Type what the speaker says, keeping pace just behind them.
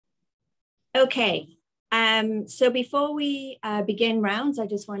Okay, so before we begin rounds, I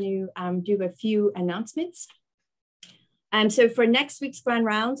just want to do a few announcements. So for next week's grand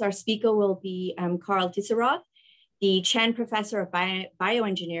rounds, our speaker will be Carl Tisseroth, the Chen Professor of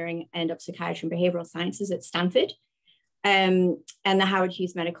Bioengineering and of Psychiatry and Behavioral Sciences at Stanford and the Howard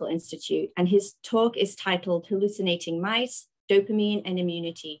Hughes Medical Institute. And his talk is titled Hallucinating Mice, Dopamine and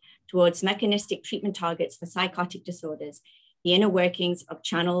Immunity Towards Mechanistic Treatment Targets for Psychotic Disorders, the Inner Workings of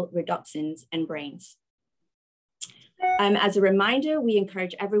Channel Rhodopsins and Brains. As a reminder, we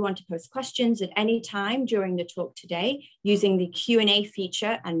encourage everyone to post questions at any time during the talk today using the Q&A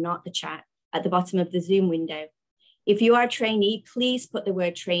feature and not the chat at the bottom of the Zoom window. If you are a trainee, please put the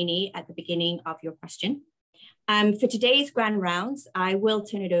word trainee at the beginning of your question. For today's grand rounds, I will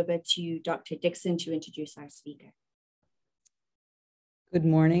turn it over to Dr. Dixon to introduce our speaker. Good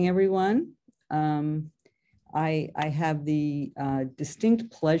morning, everyone. I have the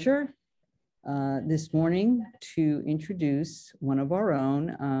distinct pleasure this morning to introduce one of our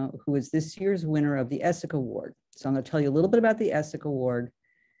own who is this year's winner of the ESSEC Award. So I'm going to tell you a little bit about the ESSEC Award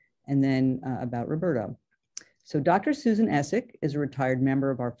and then about Roberto. So Dr. Susan Essig is a retired member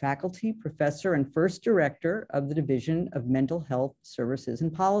of our faculty, professor, and first director of the Division of Mental Health Services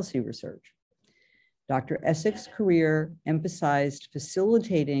and Policy Research. Dr. Essig's career emphasized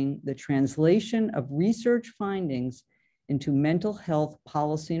facilitating the translation of research findings into mental health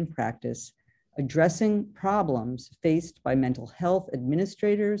policy and practice, addressing problems faced by mental health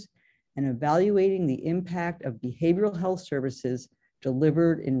administrators and evaluating the impact of behavioral health services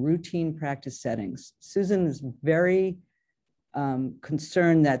delivered in routine practice settings. Susan is very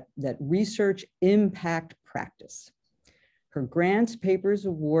concerned that research impact practice. Her grants, papers,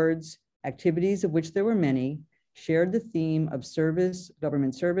 awards, activities, of which there were many, shared the theme of service,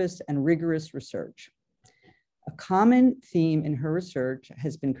 government service, and rigorous research. A common theme in her research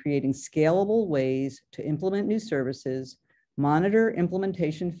has been creating scalable ways to implement new services, monitor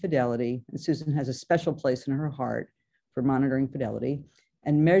implementation fidelity, and Susan has a special place in her heart for monitoring fidelity,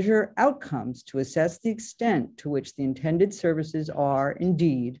 and measure outcomes to assess the extent to which the intended services are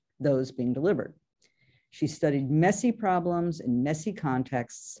indeed those being delivered. She studied messy problems in messy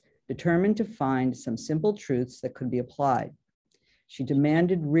contexts, determined to find some simple truths that could be applied. She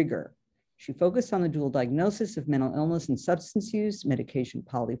demanded rigor. She focused on the dual diagnosis of mental illness and substance use, medication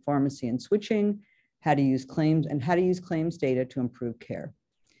polypharmacy and switching, how to use claims data to improve care.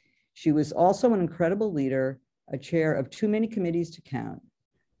 She was also an incredible leader, a chair of too many committees to count.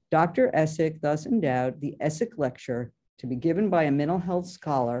 Dr. Essig thus endowed the Essig Lecture to be given by a mental health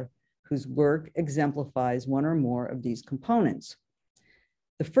scholar whose work exemplifies one or more of these components.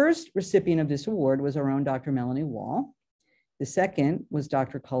 The first recipient of this award was our own Dr. Melanie Wall. The second was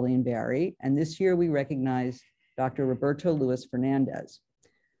Dr. Colleen Barry, and this year we recognize Dr. Roberto Lewis-Fernández.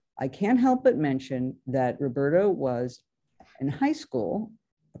 I can't help but mention that Roberto was, in high school,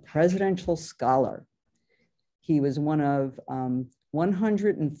 a presidential scholar. He was one of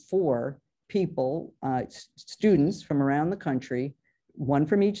 104 people, students from around the country, one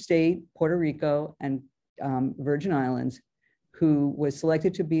from each state, Puerto Rico and Virgin Islands, who was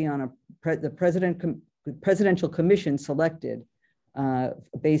selected to be on the presidential commission selected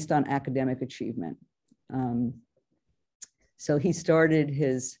based on academic achievement. So he started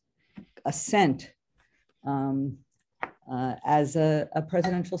his ascent as a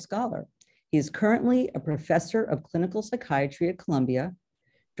presidential scholar. He is currently a professor of clinical psychiatry at Columbia,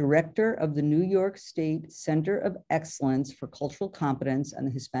 director of the New York State Center of Excellence for Cultural Competence and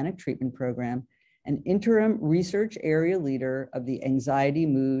the Hispanic Treatment Program, and interim research area leader of the Anxiety,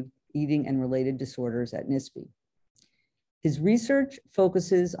 Mood, Eating, and Related Disorders at NISP. His research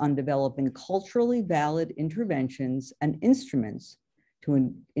focuses on developing culturally valid interventions and instruments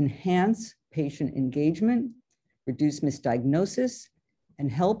to enhance patient engagement, reduce misdiagnosis,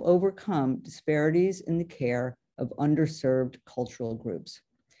 and help overcome disparities in the care of underserved cultural groups.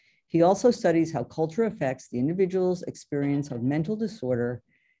 He also studies how culture affects the individual's experience of mental disorder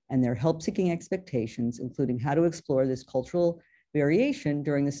and their help-seeking expectations, including how to explore this cultural variation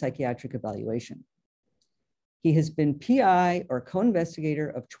during the psychiatric evaluation. He has been PI or co-investigator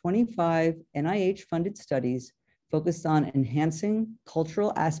of 25 NIH-funded studies focused on enhancing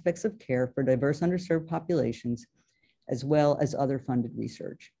cultural aspects of care for diverse underserved populations, as well as other funded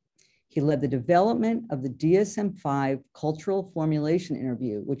research. He led the development of the DSM-5 cultural formulation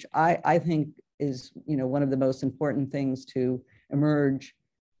interview, which I think is one of the most important things to emerge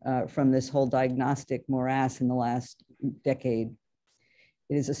from this whole diagnostic morass in the last decade.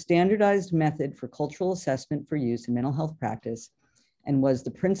 It is a standardized method for cultural assessment for use in mental health practice and was the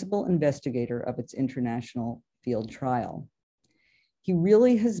principal investigator of its international field trial. He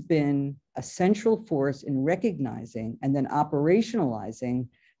really has been a central force in recognizing and then operationalizing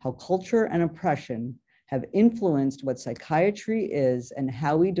how culture and oppression have influenced what psychiatry is and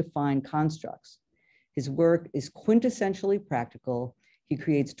how we define constructs. His work is quintessentially practical. He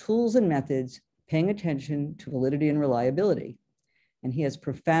creates tools and methods paying attention to validity and reliability. And he has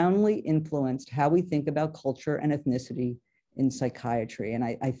profoundly influenced how we think about culture and ethnicity in psychiatry. And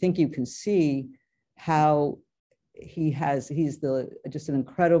I think you can see how he's just an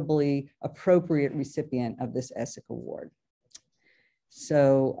incredibly appropriate recipient of this ESSEC award.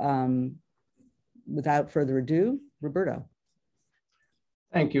 So without further ado, Roberto.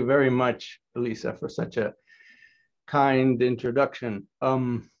 Thank you very much, Elisa, for such a kind introduction.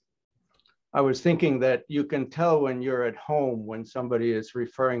 I was thinking that you can tell when you're at home when somebody is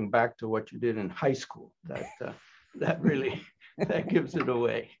referring back to what you did in high school. That really, that gives it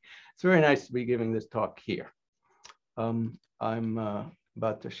away. It's very nice to be giving this talk here. I'm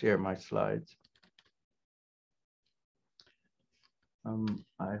about to share my slides.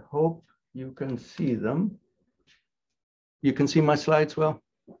 I hope you can see them. You can see my slides well?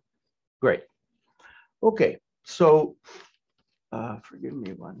 Great. Okay, so forgive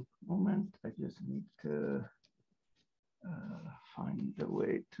me one moment. I just need to find a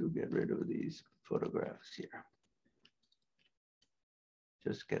way to get rid of these photographs here.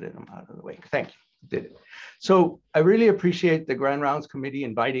 Just getting them out of the way. Thank you. Did it. So I really appreciate the Grand Rounds Committee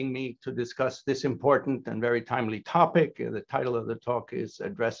inviting me to discuss this important and very timely topic. The title of the talk is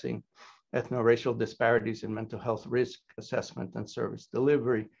Addressing Ethnoracial Disparities in Mental Health Risk Assessment and Service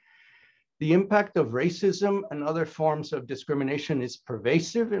Delivery. The impact of racism and other forms of discrimination is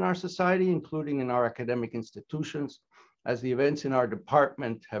pervasive in our society, including in our academic institutions, as the events in our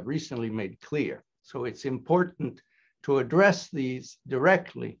department have recently made clear. So it's important to address these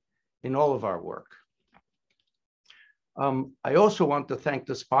directly in all of our work. I also want to thank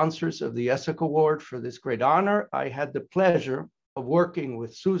the sponsors of the ESSEC Award for this great honor. I had the pleasure of working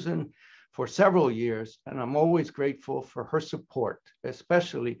with Susan for several years, and I'm always grateful for her support,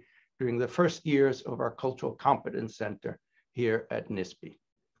 especially during the first years of our Cultural Competence Center here at NISP.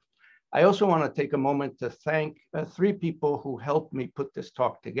 I also want to take a moment to thank three people who helped me put this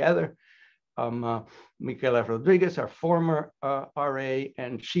talk together. Michaela Rodriguez, our former RA,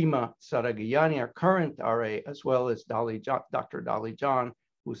 and Shima Saragiyani, our current RA, as well as Dr. Dolly John,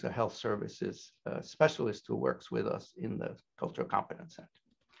 who's a health services specialist who works with us in the Cultural Competence Center.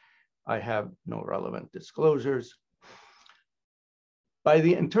 I have no relevant disclosures.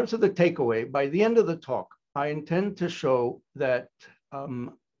 In terms of the takeaway, by the end of the talk, I intend to show that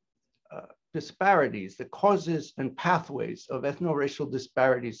disparities, the causes and pathways of ethno-racial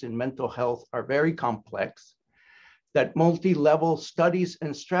disparities in mental health are very complex, that multi-level studies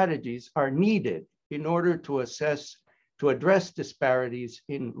and strategies are needed in order to address disparities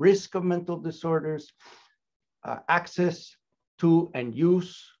in risk of mental disorders, access to and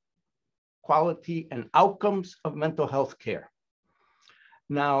use, quality and outcomes of mental health care.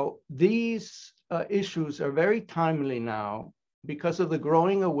 Now, these issues are very timely now because of the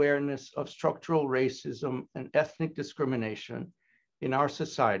growing awareness of structural racism and ethnic discrimination in our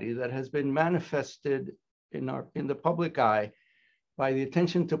society that has been manifested in the public eye by the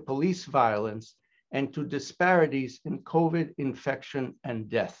attention to police violence and to disparities in COVID infection and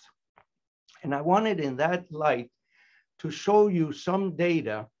death. And I wanted in that light to show you some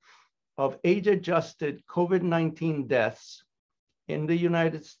data of age-adjusted COVID-19 deaths in the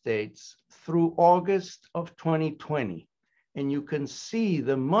United States through August of 2020. And you can see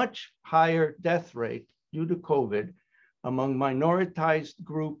the much higher death rate due to COVID among minoritized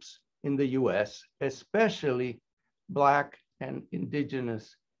groups in the US, especially Black and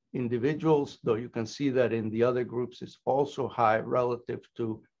Indigenous individuals, though you can see that in the other groups is also high relative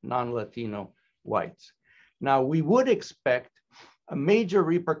to non-Latino whites. Now, we would expect a major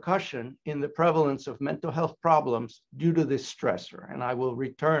repercussion in the prevalence of mental health problems due to this stressor. And I will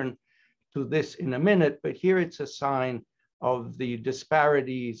return to this in a minute, but here it's a sign of the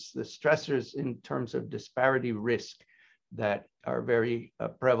disparities, the stressors in terms of disparity risk that are very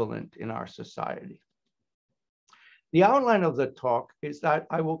prevalent in our society. The outline of the talk is that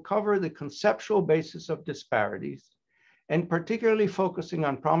I will cover the conceptual basis of disparities, and particularly focusing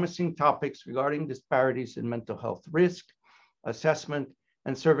on promising topics regarding disparities in mental health risk, assessment,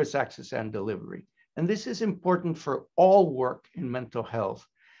 and service access and delivery. And this is important for all work in mental health,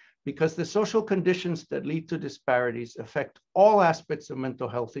 because the social conditions that lead to disparities affect all aspects of mental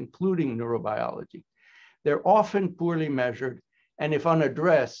health, including neurobiology. They're often poorly measured, and if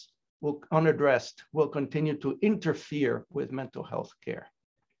unaddressed, will continue to interfere with mental health care.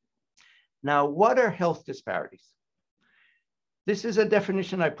 Now, what are health disparities? This is a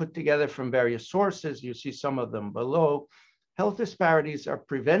definition I put together from various sources. You see some of them below. Health disparities are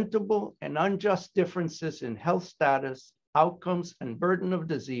preventable and unjust differences in health status, outcomes, and burden of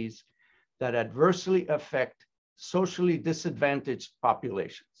disease that adversely affect socially disadvantaged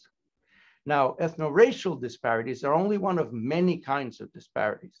populations. Now, ethno-racial disparities are only one of many kinds of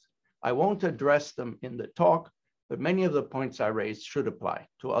disparities. I won't address them in the talk, but many of the points I raised should apply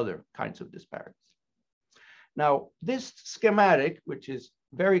to other kinds of disparities. Now, this schematic, which is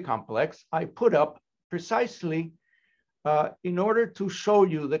very complex, I put up precisely in order to show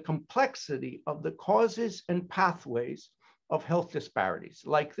you the complexity of the causes and pathways of health disparities.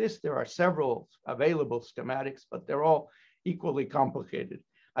 Like this, there are several available schematics, but they're all equally complicated.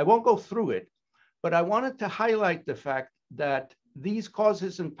 I won't go through it, but I wanted to highlight the fact that these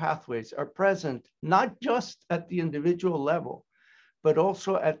causes and pathways are present not just at the individual level, but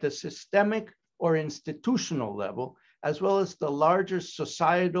also at the systemic or institutional level, as well as the larger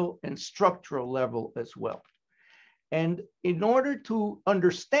societal and structural level as well. And in order to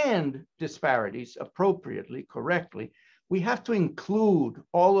understand disparities appropriately, correctly, we have to include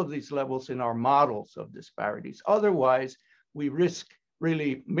all of these levels in our models of disparities. Otherwise, we risk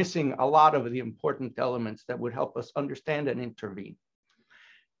really missing a lot of the important elements that would help us understand and intervene.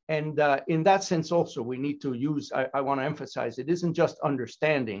 And in that sense also, we need to use, I want to emphasize, it isn't just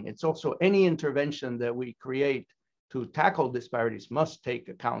understanding, it's also any intervention that we create to tackle disparities must take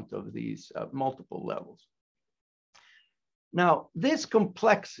account of these multiple levels. Now, this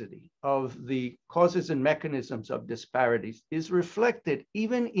complexity of the causes and mechanisms of disparities is reflected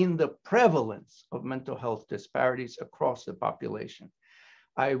even in the prevalence of mental health disparities across the population.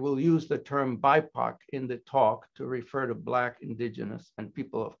 I will use the term BIPOC in the talk to refer to Black, Indigenous, and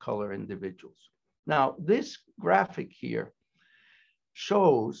people of color individuals. Now, this graphic here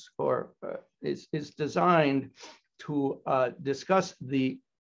shows or is designed to discuss the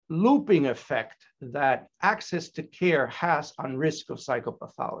looping effect that access to care has on risk of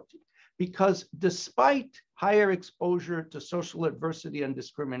psychopathology. Because despite higher exposure to social adversity and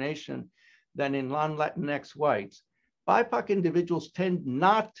discrimination than in non-Latinx whites, BIPOC individuals tend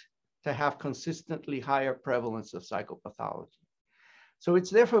not to have consistently higher prevalence of psychopathology. So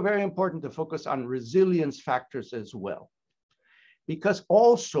it's therefore very important to focus on resilience factors as well, because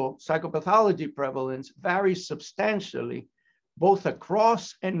also psychopathology prevalence varies substantially both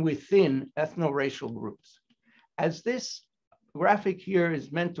across and within ethno-racial groups. As this graphic here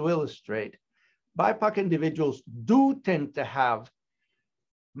is meant to illustrate, BIPOC individuals do tend to have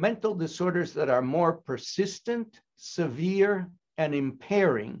mental disorders that are more persistent, severe, and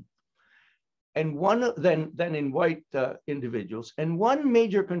impairing than in white individuals. And one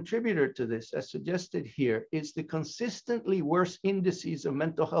major contributor to this, as suggested here, is the consistently worse indices of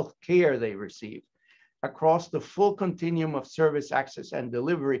mental health care they receive across the full continuum of service, access, and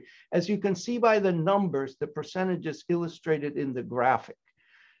delivery. As you can see by the numbers, the percentages illustrated in the graphic.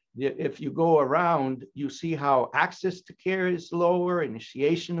 If you go around, you see how access to care is lower,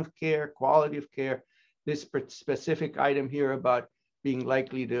 initiation of care, quality of care, this specific item here about being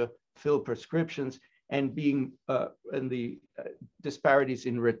likely to fill prescriptions, and being and the disparities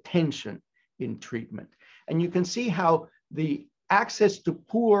in retention in treatment. And you can see how the access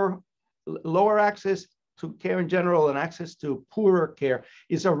to lower access to care in general and access to poorer care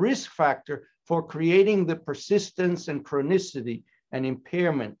is a risk factor for creating the persistence and chronicity and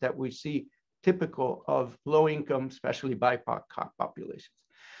impairment that we see typical of low income, especially BIPOC populations.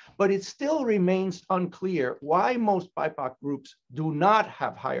 But it still remains unclear why most BIPOC groups do not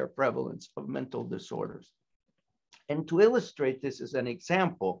have higher prevalence of mental disorders. And to illustrate this as an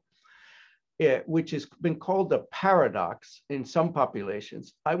example, which has been called a paradox in some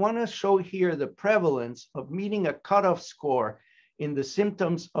populations, I want to show here the prevalence of meeting a cutoff score in the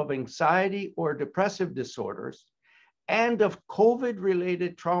symptoms of anxiety or depressive disorders and of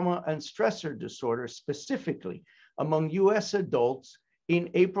COVID-related trauma and stressor disorders, specifically among US adults in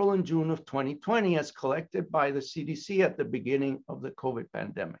April and June of 2020, as collected by the CDC at the beginning of the COVID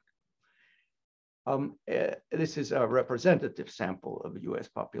pandemic. This is a representative sample of the US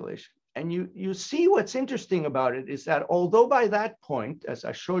population. And you see what's interesting about it is that although by that point, as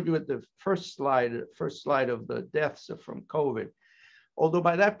I showed you at the first slide of the deaths from COVID, although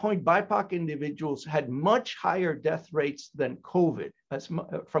by that point, BIPOC individuals had much higher death rates than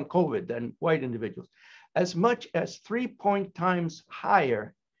from COVID than white individuals, as much as 3 times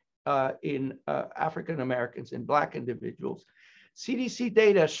higher in African Americans and Black individuals. CDC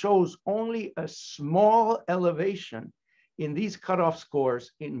data shows only a small elevation in these cutoff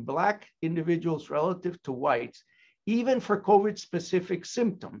scores in Black individuals relative to whites, even for COVID-specific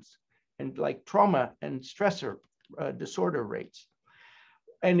symptoms and like trauma and stressor disorder rates.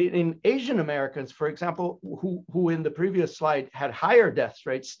 And in Asian Americans, for example, who in the previous slide had higher death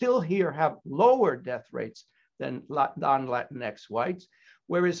rates, still here have lower death rates than non-Latinx whites,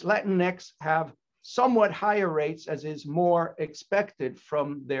 whereas Latinx have somewhat higher rates, as is more expected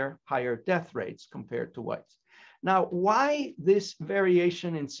from their higher death rates compared to whites. Now, why this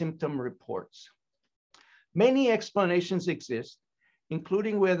variation in symptom reports? Many explanations exist,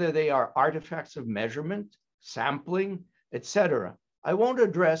 including whether they are artifacts of measurement, sampling, etc. I won't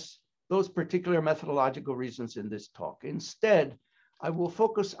address those particular methodological reasons in this talk. Instead, I will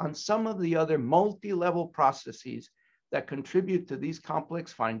focus on some of the other multi-level processes that contribute to these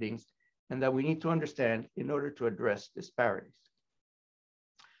complex findings and that we need to understand in order to address disparities.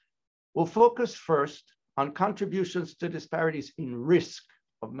 We'll focus first on contributions to disparities in risk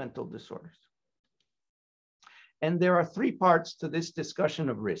of mental disorders. And there are three parts to this discussion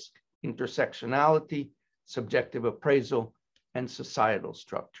of risk: intersectionality, subjective appraisal, and societal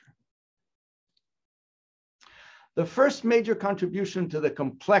structure. The first major contribution to the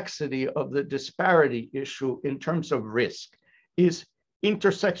complexity of the disparity issue in terms of risk is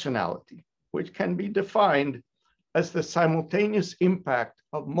intersectionality, which can be defined as the simultaneous impact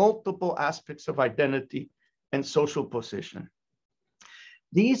of multiple aspects of identity and social position.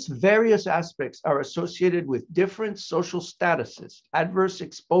 These various aspects are associated with different social statuses, adverse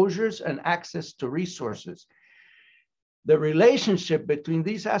exposures, and access to resources. The relationship between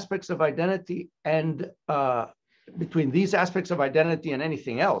these aspects of identity and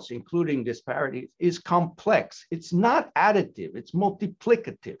anything else, including disparities, is complex. It's not additive, it's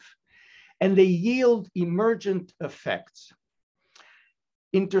multiplicative, and they yield emergent effects.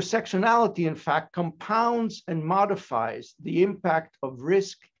 Intersectionality, in fact, compounds and modifies the impact of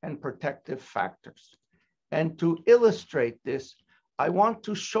risk and protective factors. And to illustrate this, I want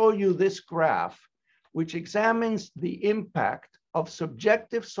to show you this graph, which examines the impact of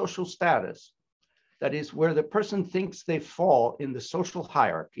subjective social status, that is where the person thinks they fall in the social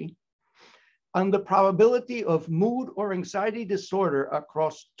hierarchy, on the probability of mood or anxiety disorder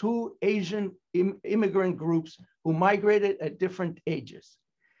across two Asian immigrant groups who migrated at different ages.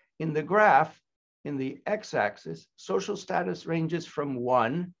 In the graph, in the x-axis, social status ranges from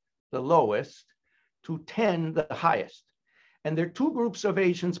 1, the lowest, to 10, the highest. And there are two groups of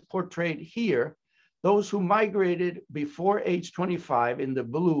Asians portrayed here: those who migrated before age 25 in the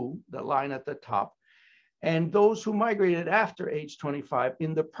blue, the line at the top, and those who migrated after age 25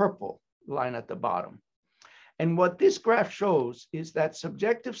 in the purple line at the bottom. And what this graph shows is that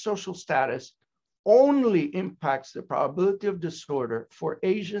subjective social status only impacts the probability of disorder for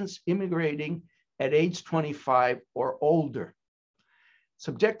Asians immigrating at age 25 or older.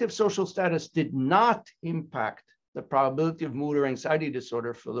 Subjective social status did not impact the probability of mood or anxiety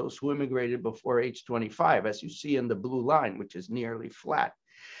disorder for those who immigrated before age 25, as you see in the blue line, which is nearly flat,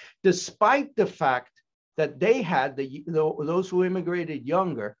 despite the fact that they had, those who immigrated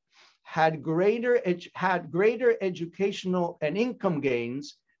younger, had greater educational and income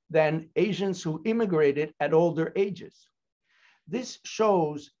gains than Asians who immigrated at older ages. This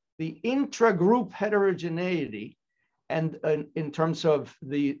shows the intra-group heterogeneity, and in terms of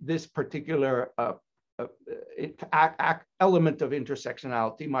this particular element of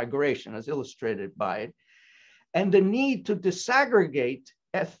intersectionality, migration, as illustrated by it, and the need to disaggregate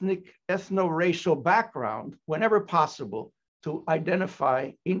ethno-racial background whenever possible to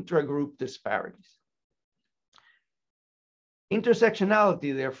identify intra-group disparities.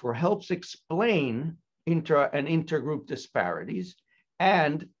 Intersectionality, therefore, helps explain intra and intergroup disparities,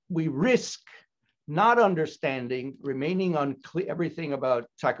 and we risk not understanding, remaining unclear, everything about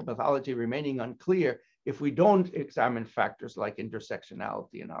psychopathology remaining unclear if we don't examine factors like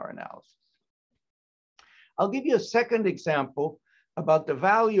intersectionality in our analysis. I'll give you a second example about the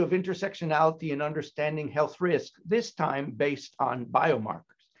value of intersectionality in understanding health risk, this time based on biomarkers.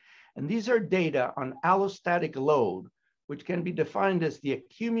 And these are data on allostatic load, which can be defined as the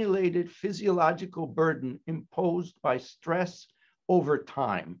accumulated physiological burden imposed by stress over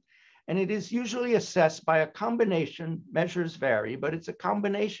time. And it is usually assessed by a combination, measures vary, but it's a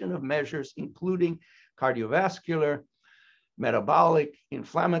combination of measures including cardiovascular, metabolic,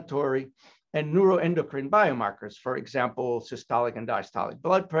 inflammatory, and neuroendocrine biomarkers, for example, systolic and diastolic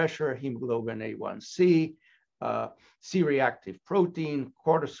blood pressure, hemoglobin A1C, C-reactive protein,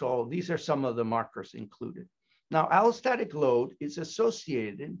 cortisol. These are some of the markers included. Now, allostatic load is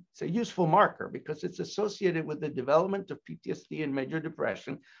associated, it's a useful marker because it's associated with the development of PTSD and major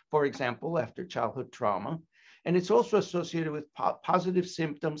depression, for example, after childhood trauma. And it's also associated with positive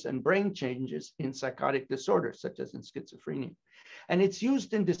symptoms and brain changes in psychotic disorders, such as in schizophrenia. And it's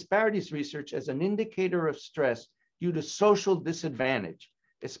used in disparities research as an indicator of stress due to social disadvantage,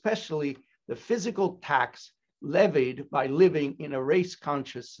 especially the physical tax levied by living in a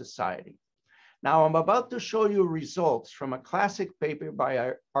race-conscious society. Now, I'm about to show you results from a classic paper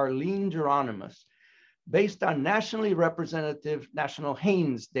by Arlene Geronimus based on nationally representative National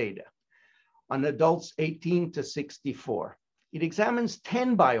Haynes data on adults 18 to 64. It examines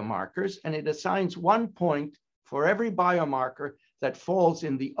 10 biomarkers and it assigns 1 point for every biomarker that falls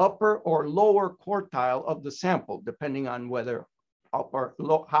in the upper or lower quartile of the sample, depending on whether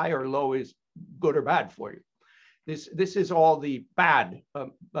high or low is good or bad for you. This is all the bad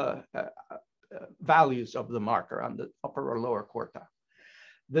values of the marker on the upper or lower quartile.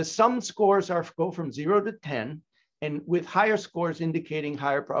 The sum scores go from 0 to 10, and with higher scores indicating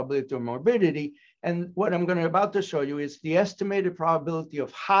higher probability of morbidity. And what I'm about to show you is the estimated probability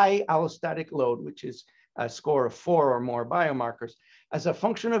of high allostatic load, which is a score of 4 or more biomarkers, as a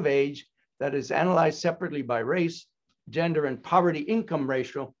function of age that is analyzed separately by race, gender, and poverty income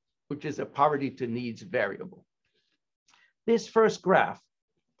ratio, which is a poverty to needs variable. This first graph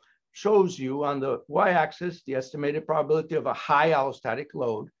shows you on the y-axis the estimated probability of a high allostatic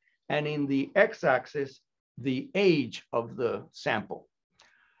load, and in the x-axis the age of the sample.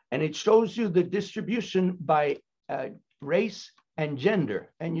 And it shows you the distribution by race and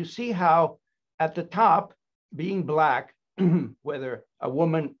gender. And you see how at the top, being Black, whether a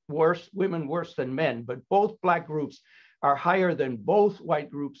women worse than men, but both Black groups are higher than both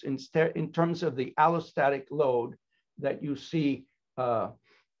white groups in terms of the allostatic load that you see, the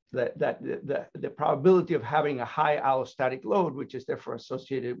probability of having a high allostatic load, which is therefore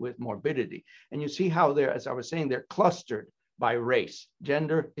associated with morbidity. And you see how they're, as I was saying, they're clustered by race.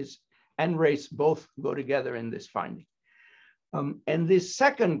 Gender and race both go together in this finding. And this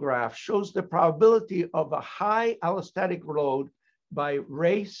second graph shows the probability of a high allostatic load by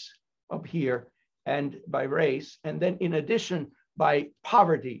race up here and by race, and then in addition by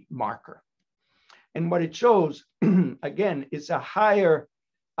poverty marker. And what it shows, again, is a higher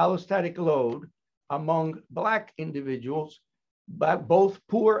allostatic load among Black individuals, but both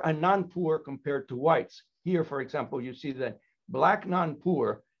poor and non-poor compared to whites. Here, for example, you see that Black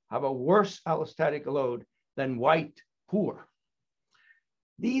non-poor have a worse allostatic load than white poor.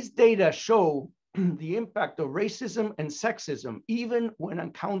 These data show the impact of racism and sexism, even when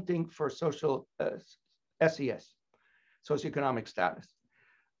accounting for social SES, socioeconomic status.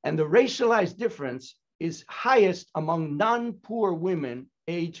 And the racialized difference is highest among non-poor women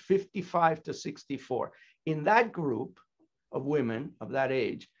age 55 to 64. In that group of women of that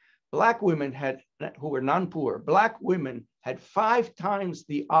age, Black women who were non-poor, Black women had 5 times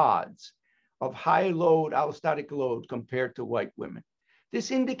the odds of high load, allostatic load compared to white women. This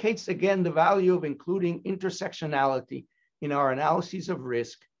indicates, again, the value of including intersectionality in our analyses of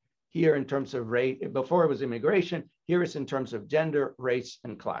risk, here in terms of race. Before it was immigration, here it's in terms of gender, race,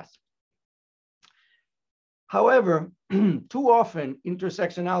 and class. However, too often,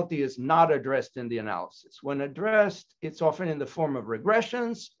 intersectionality is not addressed in the analysis. When addressed, it's often in the form of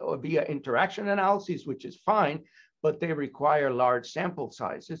regressions or via interaction analyses, which is fine, but they require large sample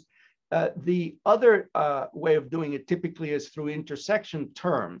sizes. The other way of doing it typically is through intersection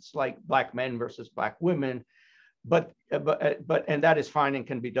terms, like Black men versus Black women, and that is fine and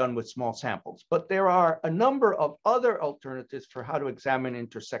can be done with small samples. But there are a number of other alternatives for how to examine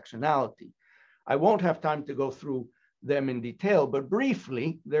intersectionality. I won't have time to go through them in detail, but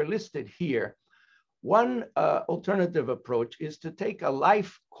briefly, they're listed here. One alternative approach is to take a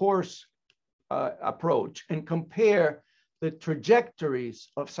life course approach and compare the trajectories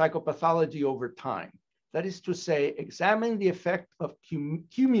of psychopathology over time. That is to say, examine the effect of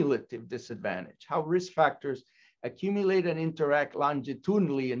cumulative disadvantage, how risk factors accumulate and interact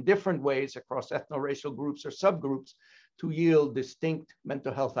longitudinally in different ways across ethno-racial groups or subgroups to yield distinct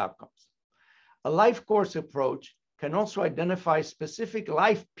mental health outcomes. A life course approach can also identify specific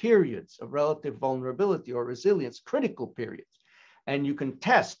life periods of relative vulnerability or resilience, critical periods. And you can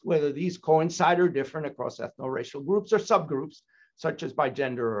test whether these coincide or differ across ethno-racial groups or subgroups, such as by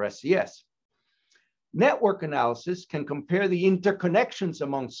gender or SES. Network analysis can compare the interconnections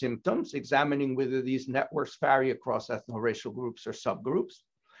among symptoms, examining whether these networks vary across ethno-racial groups or subgroups.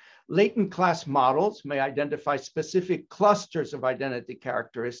 Latent class models may identify specific clusters of identity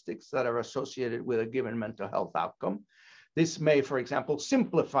characteristics that are associated with a given mental health outcome. This may, for example,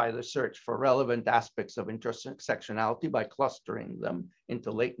 simplify the search for relevant aspects of intersectionality by clustering them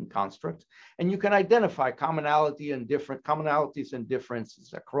into latent constructs. And you can identify commonalities and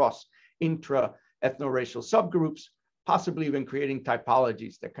differences across intra-ethno-racial subgroups, possibly even creating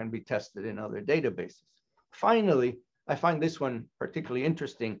typologies that can be tested in other databases. Finally, I find this one particularly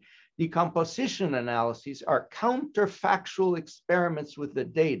interesting, decomposition analyses are counterfactual experiments with the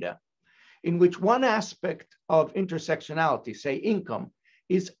data in which one aspect of intersectionality, say income,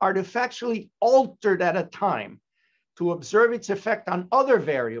 is artifactually altered at a time to observe its effect on other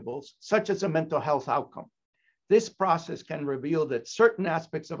variables, such as a mental health outcome. This process can reveal that certain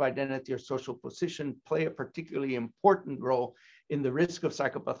aspects of identity or social position play a particularly important role in the risk of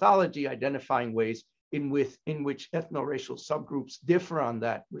psychopathology, identifying ways in which ethno-racial subgroups differ in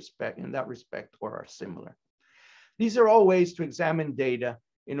that respect or are similar. These are all ways to examine data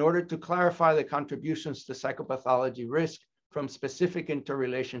in order to clarify the contributions to psychopathology risk from specific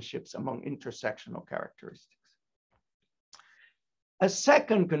interrelationships among intersectional characteristics. A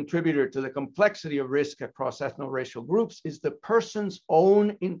second contributor to the complexity of risk across ethno-racial groups is the person's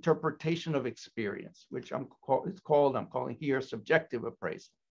own interpretation of experience, which I'm calling here subjective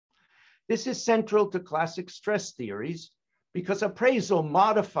appraisal. This is central to classic stress theories because appraisal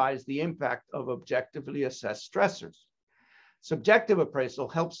modifies the impact of objectively assessed stressors. Subjective appraisal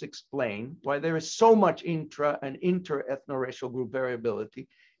helps explain why there is so much intra and inter-ethno-racial group variability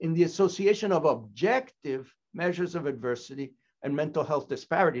in the association of objective measures of adversity and mental health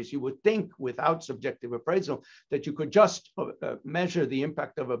disparities. You would think without subjective appraisal that you could just measure the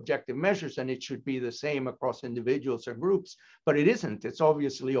impact of objective measures and it should be the same across individuals or groups, but it isn't. It's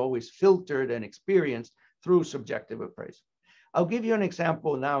obviously always filtered and experienced through subjective appraisal. I'll give you an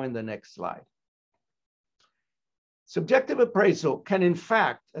example now in the next slide. Subjective appraisal can, in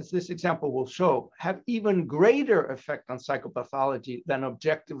fact, as this example will show, have even greater effect on psychopathology than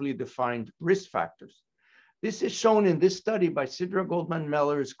objectively defined risk factors. This is shown in this study by Sidra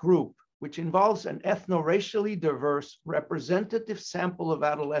Goldman-Meller's group, which involves an ethno-racially diverse representative sample of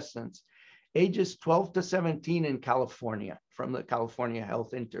adolescents, ages 12 to 17 in California, from the California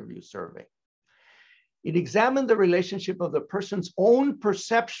Health Interview Survey. It examined the relationship of the person's own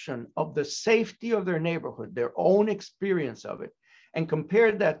perception of the safety of their neighborhood, their own experience of it, and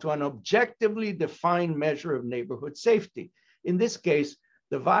compared that to an objectively defined measure of neighborhood safety. In this case,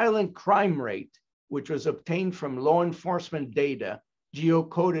 the violent crime rate, which was obtained from law enforcement data,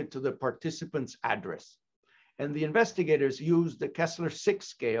 geocoded to the participant's address. And the investigators used the Kessler-6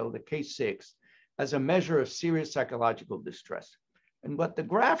 scale, the K6, as a measure of serious psychological distress. And what the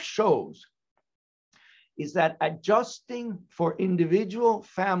graph shows is that adjusting for individual,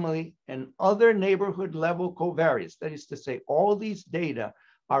 family, and other neighborhood level covariates, that is to say, all these data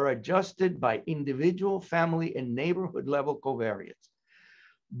are adjusted by individual, family, and neighborhood level covariates.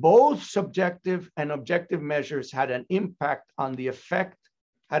 Both subjective and objective measures had an impact on the effect,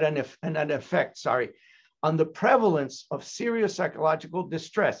 on the prevalence of serious psychological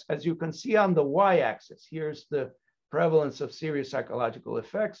distress. As you can see on the y-axis, here's the prevalence of serious psychological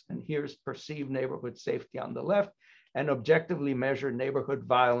effects, and here's perceived neighborhood safety on the left, and objectively measured neighborhood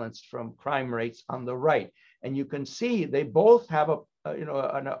violence from crime rates on the right. And you can see they both have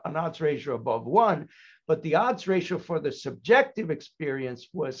an odds ratio above 1, but the odds ratio for the subjective experience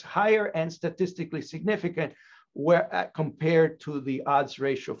was higher and statistically significant compared to the odds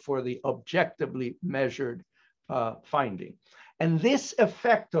ratio for the objectively measured finding. And this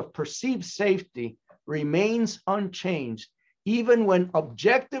effect of perceived safety remains unchanged, even when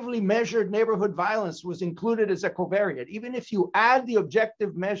objectively measured neighborhood violence was included as a covariate. Even if you add the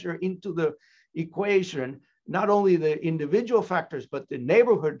objective measure into the equation, not only the individual factors, but the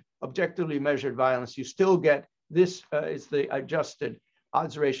neighborhood objectively measured violence, you still get this is the adjusted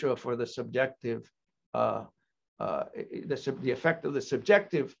odds ratio for the subjective, the effect of the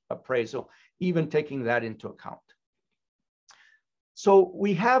subjective appraisal, even taking that into account. So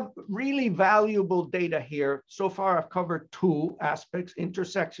we have really valuable data here. So far, I've covered 2 aspects,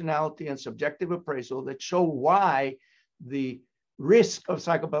 intersectionality and subjective appraisal, that show why the risk of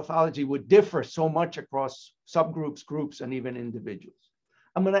psychopathology would differ so much across subgroups, groups, and even individuals.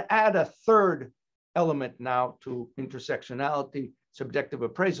 I'm going to add a third element now to intersectionality, subjective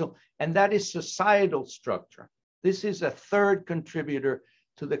appraisal, and that is societal structure. This is a third contributor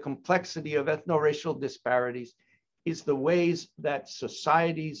to the complexity of ethno-racial disparities, is the ways that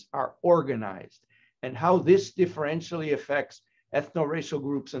societies are organized and how this differentially affects ethno-racial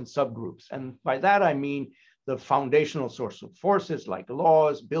groups and subgroups. And by that, I mean the foundational social forces like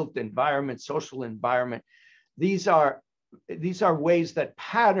laws, built environment, social environment. These are ways that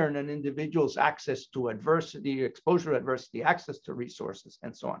pattern an individual's access to adversity, exposure to adversity, access to resources,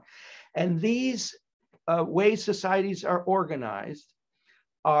 and so on. And these ways societies are organized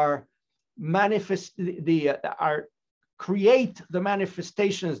are create the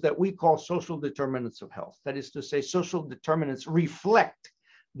manifestations that we call social determinants of health. That is to say, social determinants reflect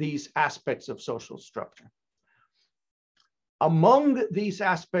these aspects of social structure. Among these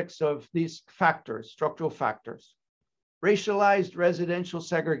aspects of these factors, structural factors, racialized residential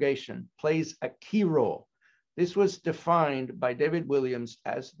segregation plays a key role. This was defined by David Williams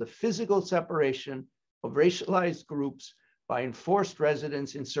as the physical separation of racialized groups by enforced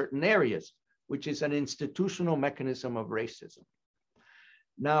residence in certain areas, which is an institutional mechanism of racism.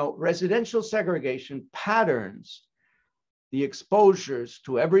 Now, residential segregation patterns the exposures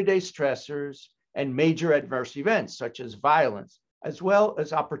to everyday stressors and major adverse events, such as violence, as well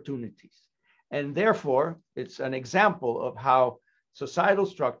as opportunities. And therefore, it's an example of how societal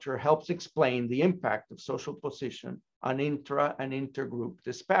structure helps explain the impact of social position on intra and intergroup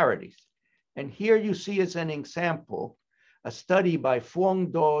disparities. And here you see as an example, a study by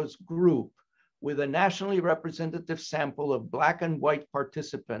Phuong Do's group with a nationally representative sample of Black and white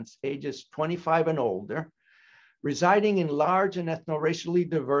participants ages 25 and older, residing in large and ethno-racially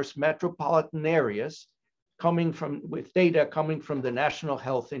diverse metropolitan areas, with data coming from the National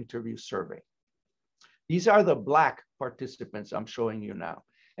Health Interview Survey. These are the Black participants I'm showing you now.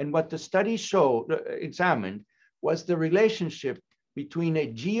 And what the study examined was the relationship between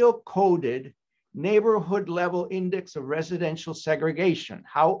a geocoded neighborhood level index of residential segregation,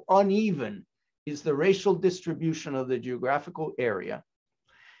 how uneven is the racial distribution of the geographical area.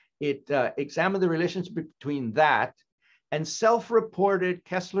 It examined the relationship between that and self-reported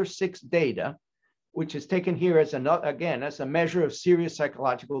Kessler-6 data, which is taken here as again as a measure of serious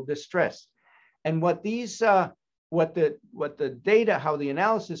psychological distress. And what the data, how the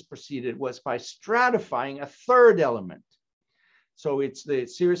analysis proceeded was by stratifying a third element. So it's the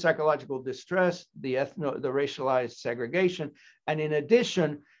serious psychological distress, the racialized segregation, and in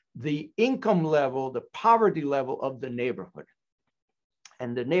addition, the income level, the poverty level of the neighborhood.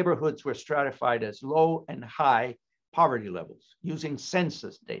 And the neighborhoods were stratified as low and high poverty levels using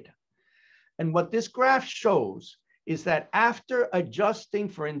census data. And what this graph shows is that after adjusting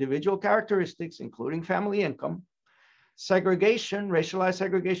for individual characteristics, including family income, segregation, racialized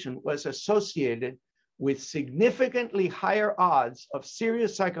segregation, was associated with significantly higher odds of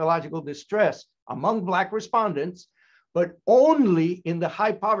serious psychological distress among Black respondents, but only in the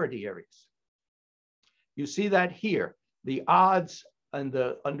high poverty areas. You see that here. The odds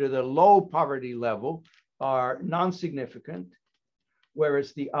under the low poverty level are non-significant,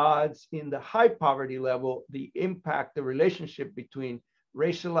 whereas the odds in the high poverty level, the impact, the relationship between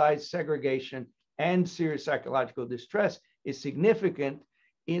racialized segregation and serious psychological distress is significant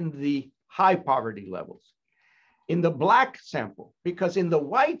in the high poverty levels. In the Black sample, because in the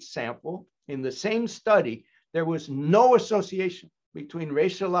white sample, in the same study, there was no association between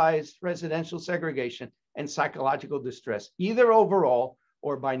racialized residential segregation and psychological distress, either overall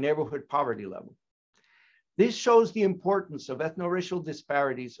or by neighborhood poverty level. This shows the importance of ethno-racial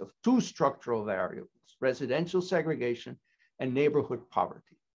disparities of two structural variables, residential segregation and neighborhood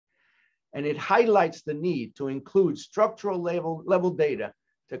poverty. And it highlights the need to include structural level data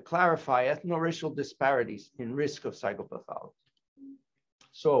to clarify ethno-racial disparities in risk of psychopathology.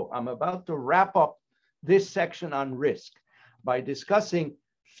 So I'm about to wrap up this section on risk by discussing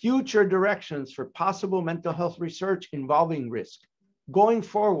future directions for possible mental health research involving risk. Going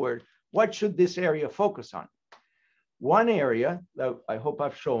forward, what should this area focus on? One area that I hope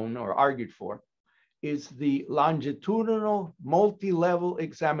I've shown or argued for is the longitudinal multi-level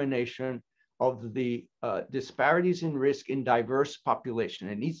examination of the disparities in risk in diverse population.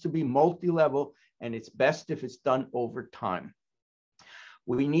 It needs to be multi-level, and it's best if it's done over time.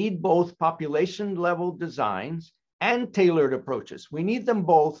 We need both population level designs and tailored approaches. We need them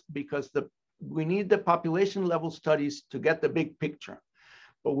both because we need the population level studies to get the big picture.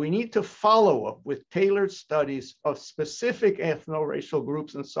 But we need to follow up with tailored studies of specific ethno-racial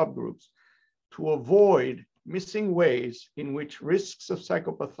groups and subgroups to avoid missing ways in which risks of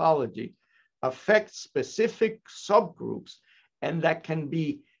psychopathology affect specific subgroups and that can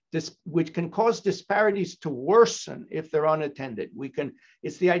be which can cause disparities to worsen if they're unattended.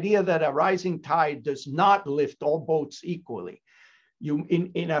 It's the idea that a rising tide does not lift all boats equally.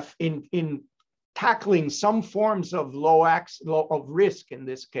 In tackling some forms of of risk in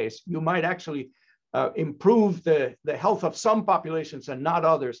this case, you might actually improve the health of some populations and not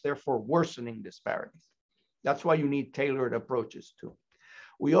others, therefore worsening disparities. That's why you need tailored approaches too.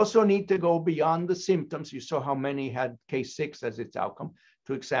 We also need to go beyond the symptoms. You saw how many had case 6 as its outcome,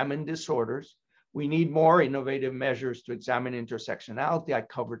 to examine disorders. We need more innovative measures to examine intersectionality. I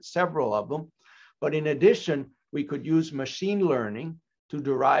covered several of them. But in addition, we could use machine learning to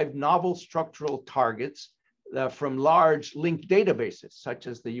derive novel structural targets from large linked databases, such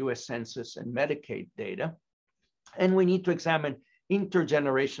as the US Census and Medicaid data. And we need to examine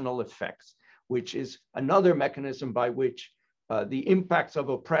intergenerational effects, which is another mechanism by which the impacts of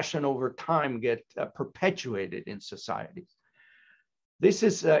oppression over time get perpetuated in societies. This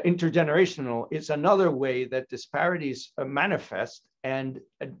is intergenerational. It's another way that disparities manifest, and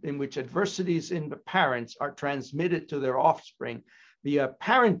in which adversities in the parents are transmitted to their offspring via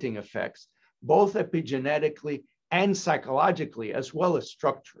parenting effects, both epigenetically and psychologically, as well as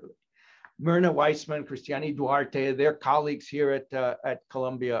structurally. Myrna Weissman, Cristiani Duarte, their colleagues here at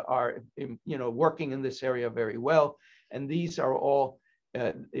Columbia are working in this area very well. And these are all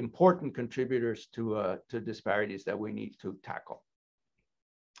important contributors to disparities that we need to tackle.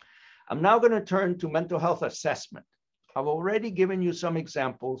 I'm now going to turn to mental health assessment. I've already given you some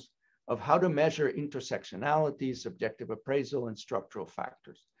examples of how to measure intersectionality, subjective appraisal, and structural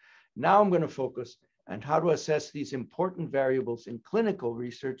factors. Now I'm going to focus on how to assess these important variables in clinical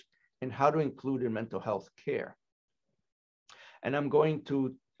research and how to include in mental health care. And I'm going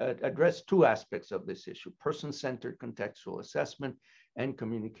to address two aspects of this issue: person-centered contextual assessment and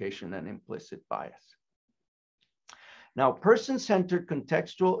communication and implicit bias. Now, person-centered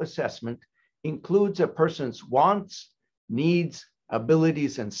contextual assessment includes a person's wants, needs,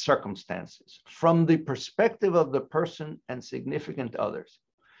 abilities, and circumstances from the perspective of the person and significant others.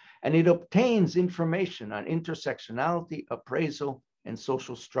 And it obtains information on intersectionality, appraisal, and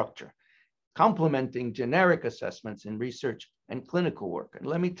social structure, complementing generic assessments in research and clinical work. And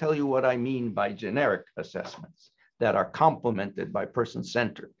let me tell you what I mean by generic assessments that are complemented by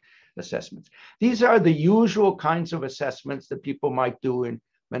person-centered assessments. These are the usual kinds of assessments that people might do in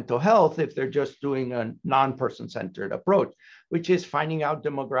mental health if they're just doing a non-person-centered approach, which is finding out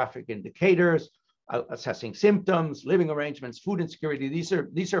demographic indicators, assessing symptoms, living arrangements, food insecurity.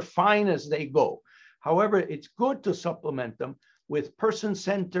 These are fine as they go. However, it's good to supplement them with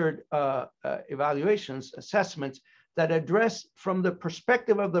person-centered evaluations, assessments that address from the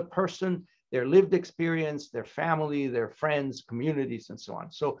perspective of the person, their lived experience, their family, their friends, communities, and so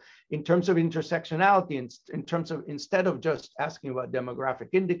on. So in terms of intersectionality, in terms of, instead of just asking about demographic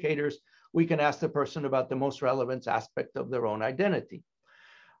indicators, we can ask the person about the most relevant aspect of their own identity.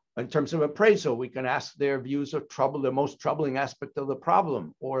 In terms of appraisal, we can ask their views of trouble, the most troubling aspect of the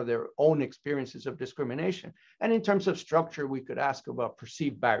problem, or their own experiences of discrimination. And in terms of structure, we could ask about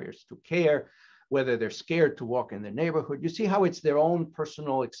perceived barriers to care, whether they're scared to walk in the neighborhood. You see how it's their own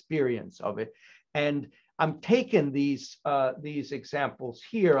personal experience of it. And I'm taking these examples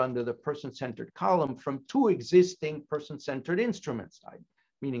here under the person-centered column from two existing person-centered instruments,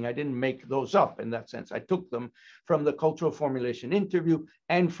 meaning I didn't make those up in that sense. I took them from the cultural formulation interview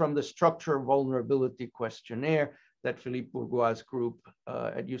and from the structure vulnerability questionnaire that Philippe Bourgois' group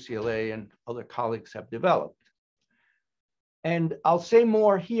at UCLA and other colleagues have developed. And I'll say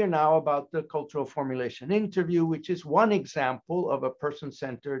more here now about the cultural formulation interview, which is one example of a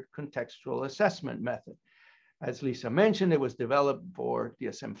person-centered contextual assessment method. As Lisa mentioned, it was developed for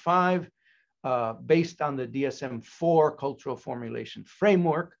DSM-5 based on the DSM-4 cultural formulation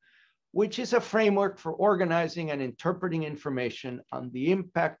framework, which is a framework for organizing and interpreting information on the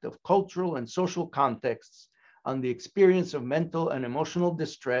impact of cultural and social contexts on the experience of mental and emotional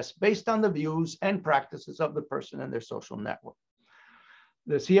distress based on the views and practices of the person and their social network.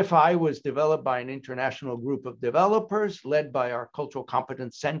 The CFI was developed by an international group of developers led by our Cultural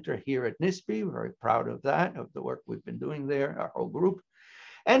Competence Center here at NISP. We're very proud of that, of the work we've been doing there, our whole group.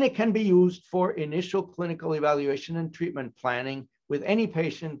 And it can be used for initial clinical evaluation and treatment planning with any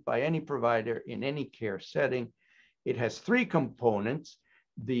patient by any provider in any care setting. It has three components.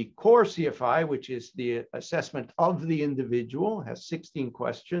 The core CFI, which is the assessment of the individual, has 16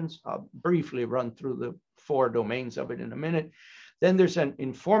 questions. I'll briefly run through the 4 domains of it in a minute. Then there's an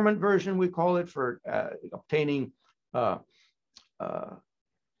informant version, we call it, for obtaining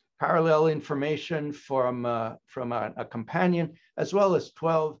parallel information from a companion, as well as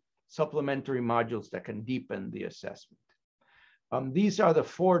 12 supplementary modules that can deepen the assessment. These are the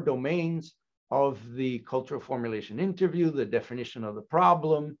 4 domains of the cultural formulation interview: the definition of the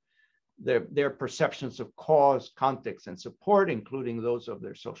problem, their perceptions of cause, context, and support, including those of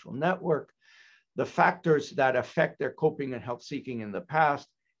their social network, the factors that affect their coping and help-seeking in the past,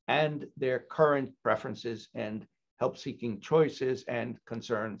 and their current preferences and help-seeking choices and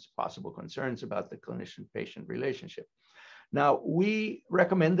concerns, possible concerns about the clinician-patient relationship. Now, we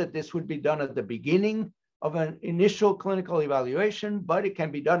recommend that this would be done at the beginning of an initial clinical evaluation, but it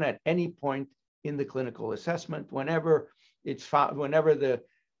can be done at any point in the clinical assessment, whenever it's found, whenever the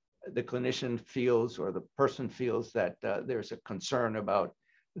clinician feels or the person feels that there's a concern about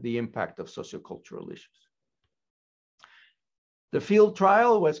the impact of sociocultural issues. The field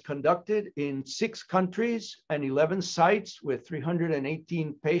trial was conducted in 6 countries and 11 sites with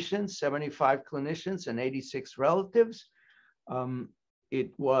 318 patients, 75 clinicians, and 86 relatives.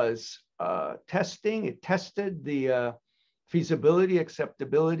 It was testing. It tested the feasibility,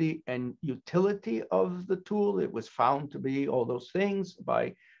 acceptability, and utility of the tool. It was found to be all those things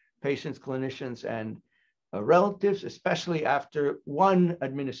by patients, clinicians, and relatives, especially after one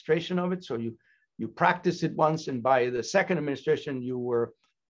administration of it. So you practice it once, and by the second administration, you were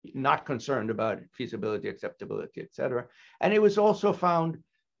not concerned about feasibility, acceptability, et cetera. And it was also found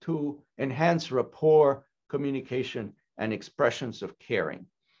to enhance rapport, communication, and expressions of caring.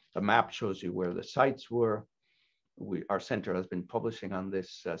 The map shows you where the sites were. Our center has been publishing on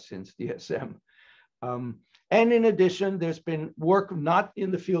this since DSM. And in addition, there's been work not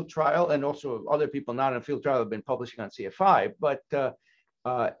in the field trial, and also other people not in the field trial have been publishing on CFI, but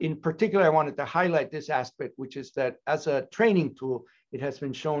in particular, I wanted to highlight this aspect, which is that as a training tool, it has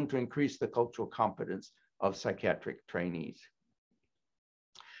been shown to increase the cultural competence of psychiatric trainees.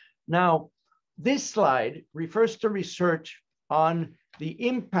 Now, this slide refers to research on the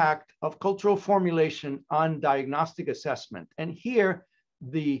impact of cultural formulation on diagnostic assessment. And here,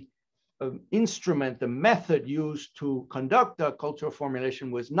 the instrument, the method used to conduct the cultural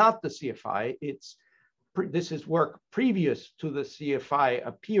formulation was not the CFI. This is work previous to the CFI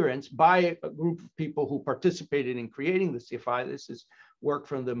appearance by a group of people who participated in creating the CFI. This is work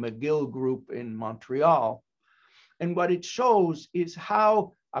from the McGill group in Montreal. And what it shows is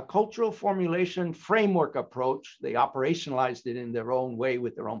how a cultural formulation framework approach, they operationalized it in their own way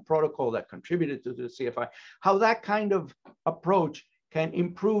with their own protocol that contributed to the CFI, how that kind of approach can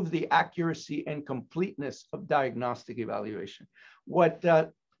improve the accuracy and completeness of diagnostic evaluation. What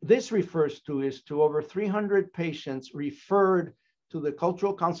this refers to is to over 300 patients referred to the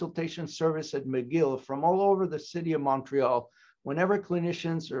Cultural Consultation Service at McGill from all over the city of Montreal. Whenever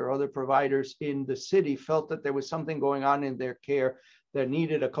clinicians or other providers in the city felt that there was something going on in their care that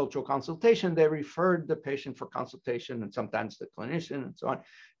needed a cultural consultation, they referred the patient for consultation, and sometimes the clinician and so on,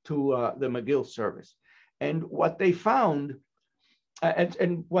 to the McGill service. And what they found,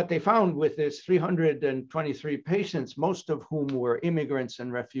 what they found with this 323 patients, most of whom were immigrants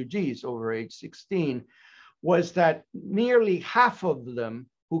and refugees over age 16, was that nearly half of them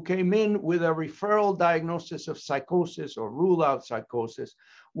who came in with a referral diagnosis of psychosis or rule out psychosis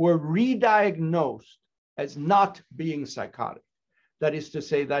were re-diagnosed as not being psychotic. That is to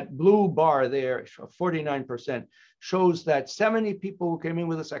say, that blue bar there, 49%, shows that 70 people who came in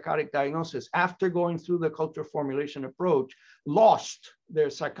with a psychotic diagnosis after going through the culture formulation approach lost their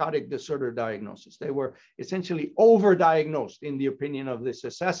psychotic disorder diagnosis. They were essentially overdiagnosed in the opinion of this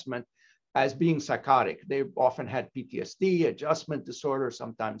assessment as being psychotic. They often had PTSD, adjustment disorder.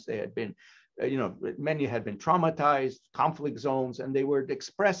 Sometimes they had been, many had been traumatized, conflict zones, and they were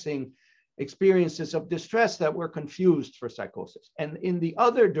expressing experiences of distress that were confused for psychosis. And in the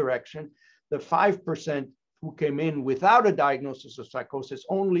other direction, the 5% who came in without a diagnosis of psychosis,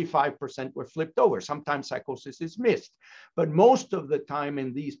 only 5% were flipped over. Sometimes psychosis is missed, but most of the time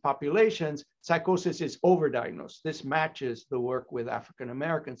in these populations, psychosis is overdiagnosed. This matches the work with African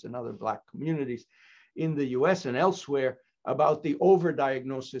Americans and other Black communities in the US and elsewhere about the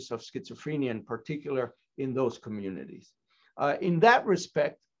overdiagnosis of schizophrenia, in particular in those communities. In that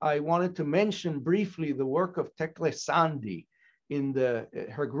respect, I wanted to mention briefly the work of Tekle Sandi in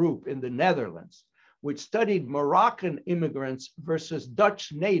her group in the Netherlands, which studied Moroccan immigrants versus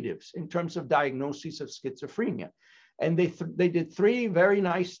Dutch natives in terms of diagnoses of schizophrenia. And they did 3 very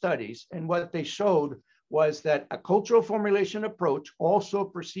nice studies. And what they showed was that a cultural formulation approach, also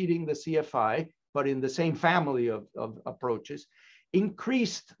preceding the CFI, but in the same family of approaches,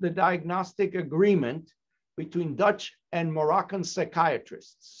 increased the diagnostic agreement between Dutch and Moroccan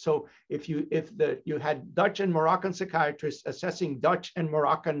psychiatrists. So if you had Dutch and Moroccan psychiatrists assessing Dutch and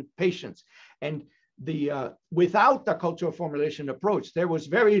Moroccan patients, and without the cultural formulation approach, there was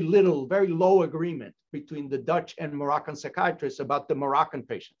very low agreement between the Dutch and Moroccan psychiatrists about the Moroccan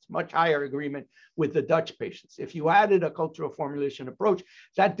patients, much higher agreement with the Dutch patients. If you added a cultural formulation approach,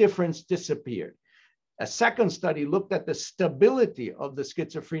 that difference disappeared. A second study looked at the stability of the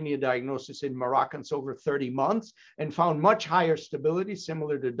schizophrenia diagnosis in Moroccans over 30 months and found much higher stability,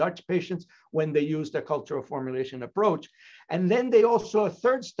 similar to Dutch patients, when they used a cultural formulation approach. And then they also, a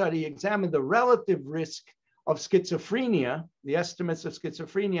third study, examined the relative risk of schizophrenia, the estimates of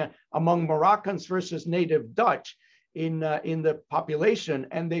schizophrenia among Moroccans versus native Dutch in the population.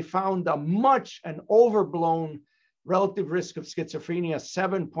 And they found an overblown relative risk of schizophrenia,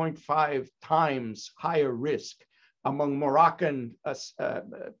 7.5 times higher risk among Moroccan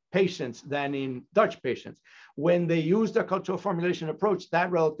patients than in Dutch patients. When they used a cultural formulation approach,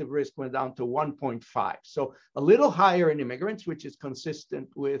 that relative risk went down to 1.5. So a little higher in immigrants, which is consistent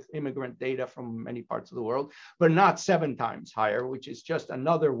with immigrant data from many parts of the world, but not 7 times higher, which is just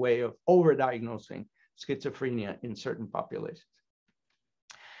another way of overdiagnosing schizophrenia in certain populations.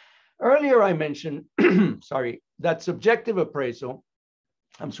 Earlier, I mentioned, sorry, that subjective appraisal,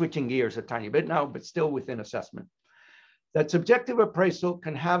 I'm switching gears a tiny bit now, but still within assessment, that subjective appraisal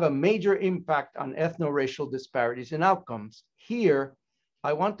can have a major impact on ethno-racial disparities in outcomes. Here,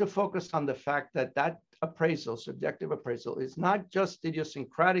 I want to focus on the fact that that appraisal, subjective appraisal, is not just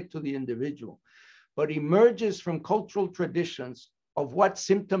idiosyncratic to the individual, but emerges from cultural traditions of what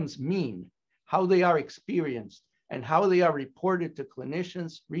symptoms mean, how they are experienced, and how they are reported to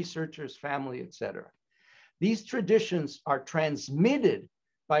clinicians, researchers, family, etc. These traditions are transmitted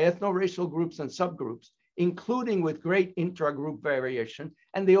by ethno-racial groups and subgroups, including with great intra-group variation,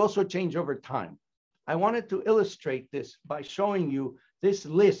 and they also change over time. I wanted to illustrate this by showing you this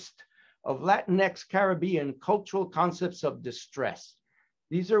list of Latinx Caribbean cultural concepts of distress.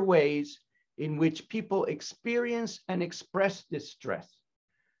 These are ways in which people experience and express distress,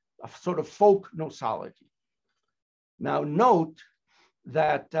 a sort of folk nosology. Now note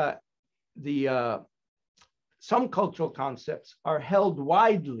that some cultural concepts are held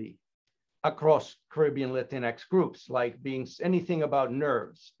widely across Caribbean Latinx groups, like being anything about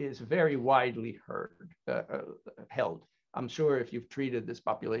nerves is very widely held. I'm sure if you've treated this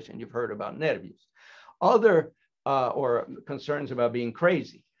population, you've heard about nervios. Other, or concerns about being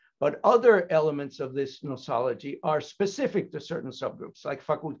crazy, but other elements of this nosology are specific to certain subgroups, like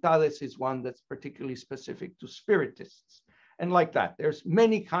facultades is one that's particularly specific to spiritists. And like that, there's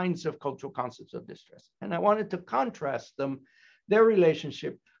many kinds of cultural concepts of distress. And I wanted to contrast them, their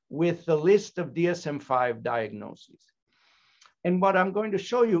relationship with the list of DSM-5 diagnoses. And what I'm going to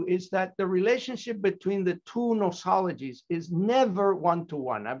show you is that the relationship between the two nosologies is never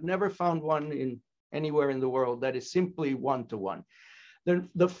one-to-one. I've never found one anywhere in the world that is simply one-to-one.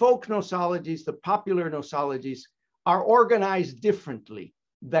 The folk nosologies, the popular nosologies, are organized differently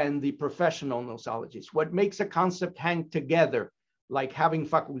than the professional nosologies. What makes a concept hang together, like having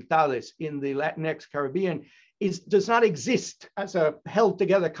facultades in the Latinx Caribbean, does not exist as a held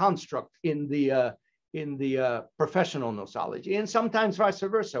together construct in the professional nosology, and sometimes vice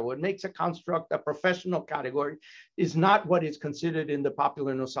versa. What makes a construct a professional category is not what is considered in the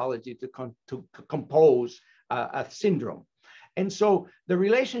popular nosology to compose a syndrome. And so the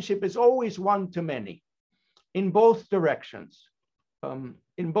relationship is always one to many in both directions.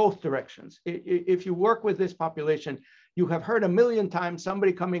 If you work with this population, you have heard a million times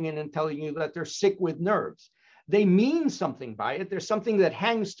somebody coming in and telling you that they're sick with nerves. They mean something by it. There's something that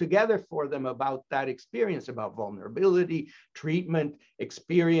hangs together for them about that experience, about vulnerability, treatment,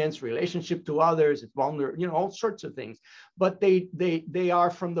 experience, relationship to others, all sorts of things. But they are,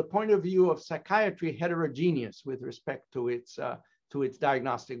 from the point of view of psychiatry, heterogeneous with respect to its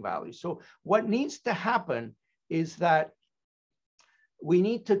diagnostic value. So what needs to happen is that we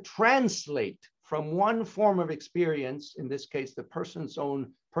need to translate from one form of experience, in this case, the person's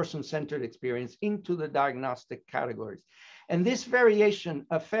own person-centered experience, into the diagnostic categories. And this variation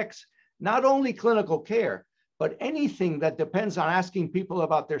affects not only clinical care, but anything that depends on asking people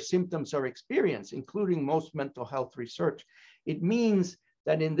about their symptoms or experience, including most mental health research. It means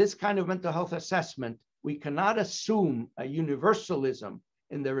that in this kind of mental health assessment, we cannot assume a universalism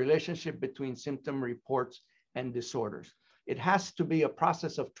in the relationship between symptom reports and disorders. It has to be a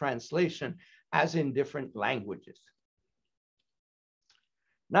process of translation, as in different languages.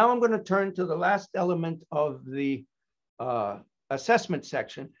 Now I'm going to turn to the last element of the assessment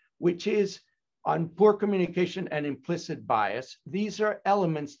section, which is on poor communication and implicit bias. These are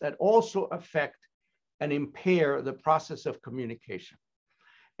elements that also affect and impair the process of communication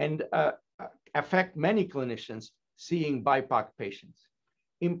and affect many clinicians seeing BIPOC patients.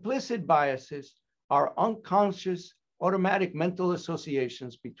 Implicit biases are unconscious automatic mental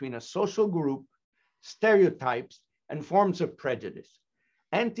associations between a social group, stereotypes, and forms of prejudice.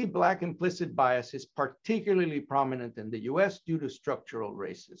 Anti-Black implicit bias is particularly prominent in the US due to structural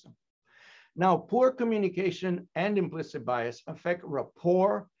racism. Now, poor communication and implicit bias affect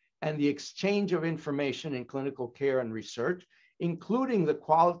rapport and the exchange of information in clinical care and research, including the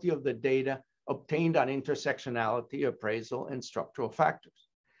quality of the data obtained on intersectionality, appraisal, and structural factors.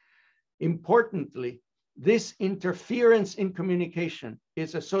 Importantly, this interference in communication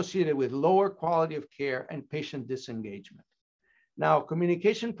is associated with lower quality of care and patient disengagement. Now,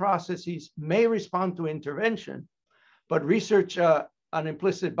 communication processes may respond to intervention, but research on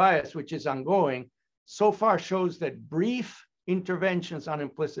implicit bias, which is ongoing, so far shows that brief interventions on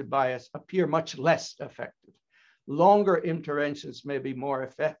implicit bias appear much less effective. Longer interventions may be more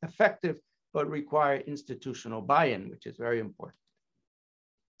effective, but require institutional buy-in, which is very important.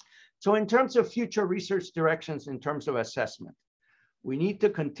 So in terms of future research directions in terms of assessment, we need to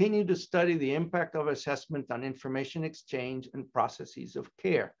continue to study the impact of assessment on information exchange and processes of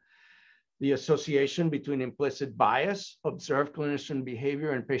care. The association between implicit bias, observed clinician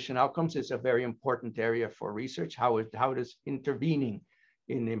behavior, and patient outcomes is a very important area for research. How does intervening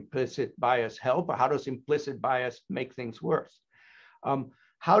in implicit bias help? Or how does implicit bias make things worse?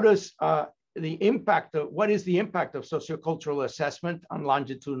 What is the impact of sociocultural assessment on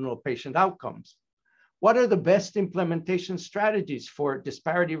longitudinal patient outcomes? What are the best implementation strategies for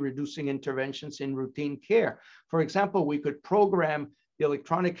disparity reducing interventions in routine care? For example, we could program the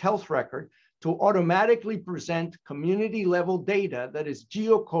electronic health record to automatically present community level data that is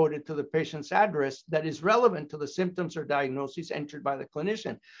geocoded to the patient's address that is relevant to the symptoms or diagnoses entered by the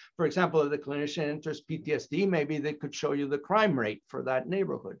clinician. For example, if the clinician enters PTSD, maybe they could show you the crime rate for that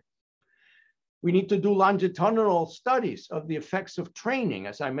neighborhood. We need to do longitudinal studies of the effects of training,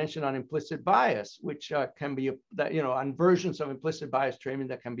 as I mentioned, on implicit bias, which can be, on versions of implicit bias training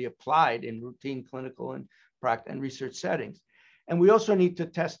that can be applied in routine clinical and practice and research settings. And we also need to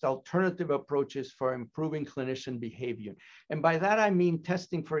test alternative approaches for improving clinician behavior. And by that, I mean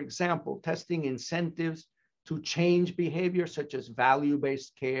testing, for example, testing incentives to change behavior, such as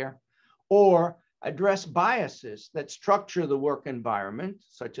value-based care, or address biases that structure the work environment,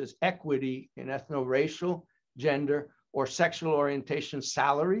 such as equity in ethno-racial, gender, or sexual orientation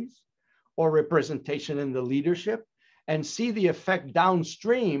salaries, or representation in the leadership, and see the effect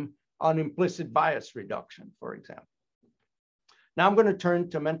downstream on implicit bias reduction, for example. Now I'm going to turn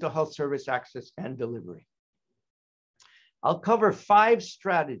to mental health service access and delivery. I'll cover 5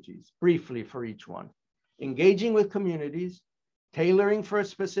 strategies briefly for each one: engaging with communities, tailoring for a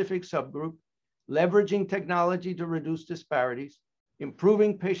specific subgroup, leveraging technology to reduce disparities,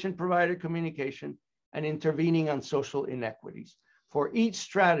 improving patient-provider communication, and intervening on social inequities. For each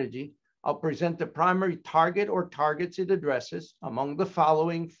strategy, I'll present the primary target or targets it addresses among the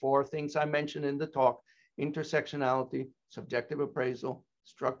following 4 things I mentioned in the talk: intersectionality, subjective appraisal,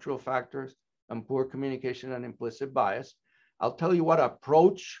 structural factors, and poor communication and implicit bias. I'll tell you what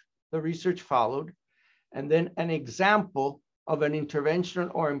approach the research followed, and then an example of an intervention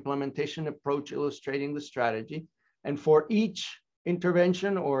or implementation approach illustrating the strategy. And for each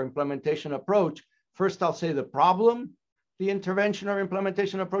intervention or implementation approach, first I'll say the problem the intervention or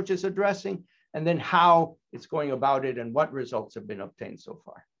implementation approach is addressing, and then how it's going about it and what results have been obtained so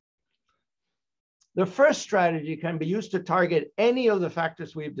far. The first strategy can be used to target any of the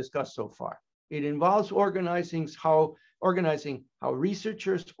factors we've discussed so far. It involves organizing how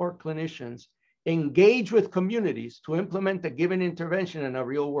researchers or clinicians engage with communities to implement a given intervention in a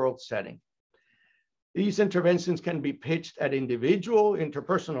real-world setting. These interventions can be pitched at individual,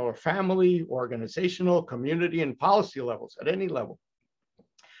 interpersonal, or family, organizational, community, and policy levels, at any level.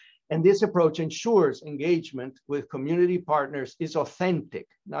 And this approach ensures engagement with community partners is authentic,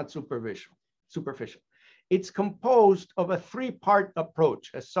 not superficial. It's composed of a 3-part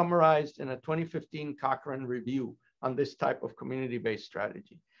approach, as summarized in a 2015 Cochrane review on this type of community-based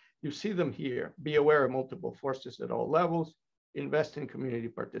strategy. You see them here: be aware of multiple forces at all levels, invest in community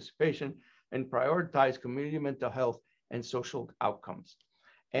participation, and prioritize community mental health and social outcomes.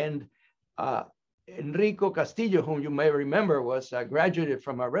 And Enrico Castillo, whom you may remember was a graduate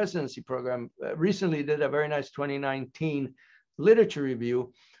from our residency program, recently did a very nice 2019 literature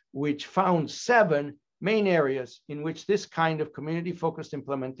review, which found 7 main areas in which this kind of community-focused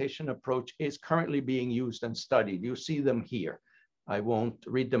implementation approach is currently being used and studied. You see them here. I won't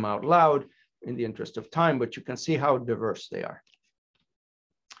read them out loud in the interest of time, but you can see how diverse they are.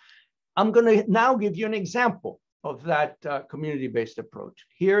 I'm going to now give you an example of that community-based approach.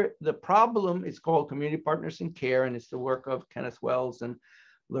 Here, the problem is called Community Partners in Care, and it's the work of Kenneth Wells and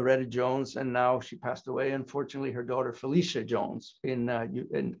Loretta Jones, and now she passed away, unfortunately, her daughter Felicia Jones in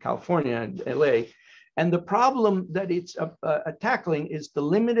California, in LA. And the problem that it's tackling is the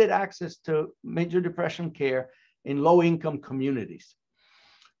limited access to major depression care in low-income communities.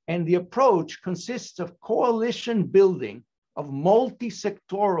 And the approach consists of coalition building of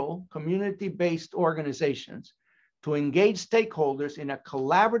multi-sectoral community-based organizations to engage stakeholders in a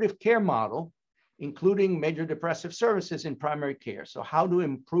collaborative care model, including major depressive services in primary care. So how to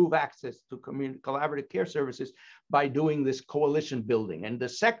improve access to collaborative care services by doing this coalition building. And the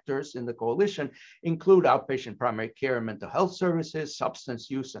sectors in the coalition include outpatient primary care and mental health services, substance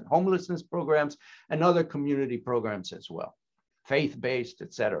use and homelessness programs, and other community programs as well, faith-based,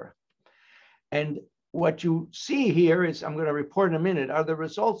 et cetera. And what you see here is, I'm going to report in a minute, are the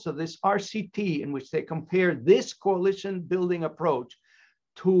results of this RCT in which they compare this coalition building approach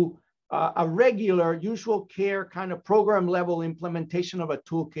to a regular usual care kind of program level implementation of a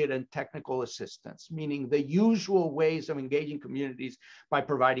toolkit and technical assistance, meaning the usual ways of engaging communities by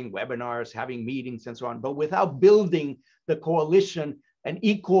providing webinars, having meetings and so on, but without building the coalition an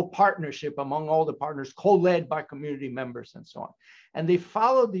equal partnership among all the partners, co-led by community members and so on. And they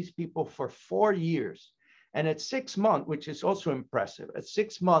followed these people for 4 years. And at 6 months, which is also impressive, at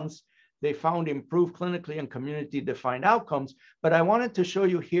 6 months, they found improved clinically and community-defined outcomes. But I wanted to show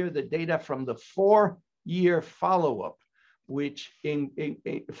you here the data from the 4-year follow-up, which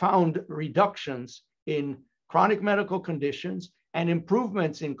found reductions in chronic medical conditions and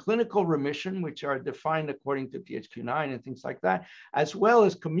improvements in clinical remission, which are defined according to PHQ-9 and things like that, as well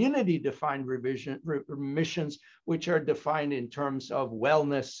as community-defined remissions, which are defined in terms of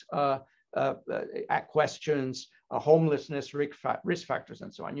wellness questions, homelessness, risk factors,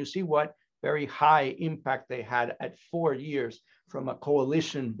 and so on. You see what very high impact they had at 4 years from a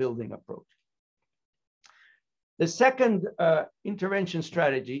coalition building approach. The second intervention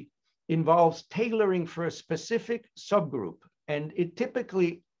strategy involves tailoring for a specific subgroup. And it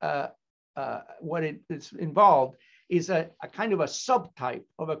typically, what it's involved is a kind of a subtype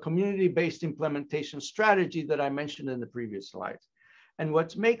of a community-based implementation strategy that I mentioned in the previous slides. And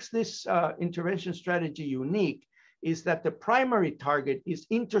what makes this intervention strategy unique is that the primary target is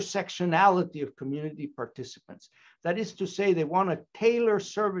intersectionality of community participants. That is to say, they want to tailor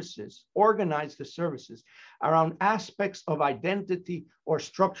services, organize the services around aspects of identity or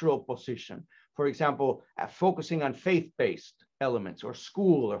structural position. For example, focusing on faith-based elements or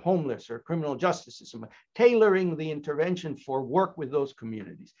school or homeless or criminal justice system, tailoring the intervention for work with those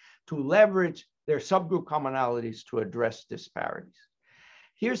communities to leverage their subgroup commonalities to address disparities.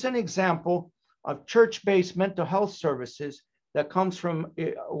 Here's an example of church-based mental health services that comes from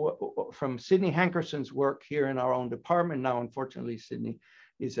Sidney Hankerson's work here in our own department. Now, unfortunately, Sidney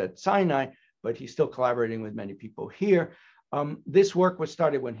is at Sinai, but he's still collaborating with many people here. This work was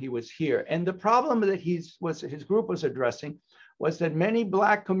started when he was here. And the problem that his group was addressing was that many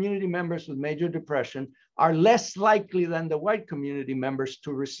Black community members with major depression are less likely than the white community members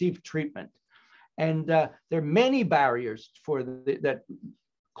to receive treatment. And there are many barriers that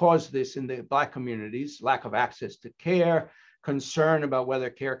cause this in the Black communities: lack of access to care, concern about whether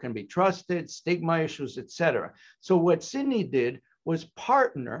care can be trusted, stigma issues, et cetera. So what Sidney did was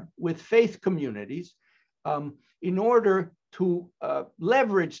partner with faith communities in order to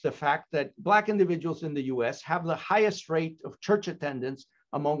leverage the fact that Black individuals in the US have the highest rate of church attendance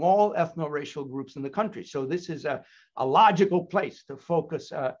among all ethno-racial groups in the country. So this is a logical place to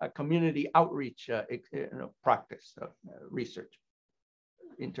focus a community outreach practice, research,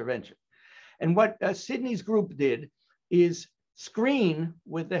 intervention. And what Sidney's group did is screen,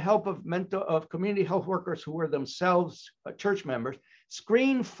 with the help of community health workers who were themselves church members,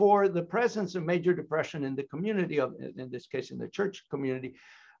 screen for the presence of major depression in the community, in this case, in the church community,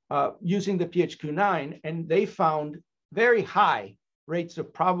 using the PHQ-9, and they found very high rates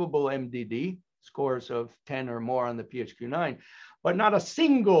of probable MDD, scores of 10 or more on the PHQ-9, but not a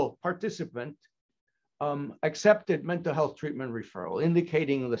single participant accepted mental health treatment referral,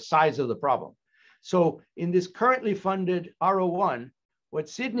 indicating the size of the problem. So in this currently funded R01, what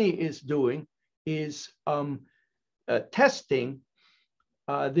Sidney is doing is testing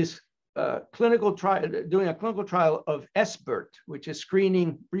this clinical trial, doing a clinical trial of SBIRT, which is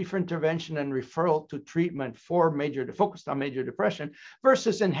screening, brief intervention, and referral to treatment for focused on major depression,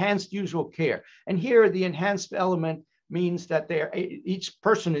 versus enhanced usual care. And here the enhanced element means that each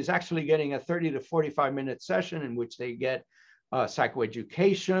person is actually getting a 30 to 45-minute session in which they get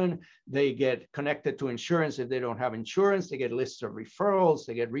psychoeducation, they get connected to insurance if they don't have insurance, they get lists of referrals,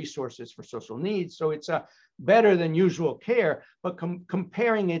 they get resources for social needs. So it's a better than usual care, but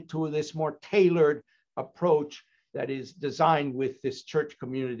comparing it to this more tailored approach that is designed with this church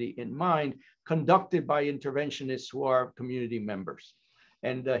community in mind, conducted by interventionists who are community members.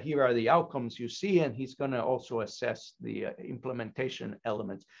 And here are the outcomes you see, and he's going to also assess the implementation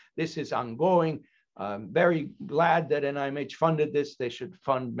elements. This is ongoing. I'm very glad that NIMH funded this. They should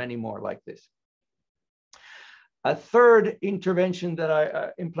fund many more like this. A third intervention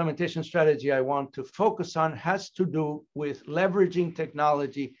implementation strategy I want to focus on has to do with leveraging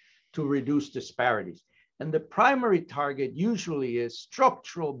technology to reduce disparities. And the primary target usually is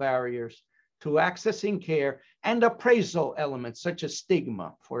structural barriers to accessing care and appraisal elements such as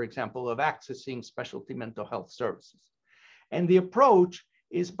stigma, for example, of accessing specialty mental health services. And the approach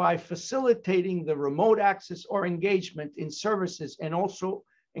is by facilitating the remote access or engagement in services and also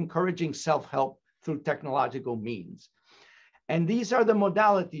encouraging self-help through technological means. And these are the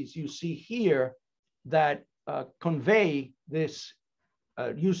modalities you see here that convey this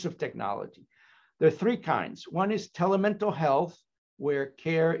use of technology. There are three kinds. One is telemental health, where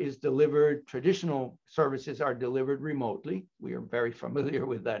care is delivered, traditional services are delivered remotely. We are very familiar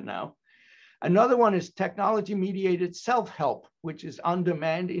with that now. Another one is technology-mediated self-help, which is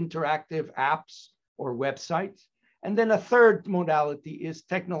on-demand interactive apps or websites. And then a third modality is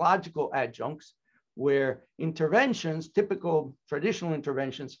technological adjuncts, where interventions, typical traditional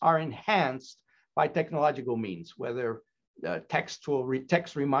interventions, are enhanced by technological means, whether text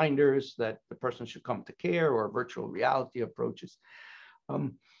reminders that the person should come to care or virtual reality approaches.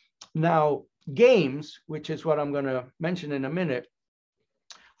 Now, games, which is what I'm going to mention in a minute,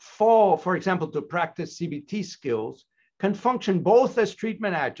 fall, for example, to practice CBT skills, can function both as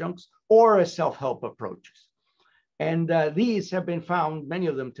treatment adjuncts or as self-help approaches. And these have been found, many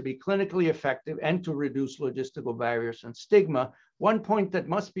of them, to be clinically effective and to reduce logistical barriers and stigma. One point that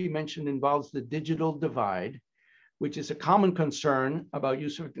must be mentioned involves the digital divide, which is a common concern about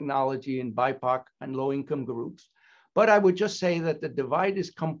use of technology in BIPOC and low-income groups. But I would just say that the divide is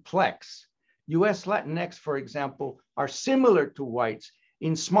complex. US Latinx, for example, are similar to whites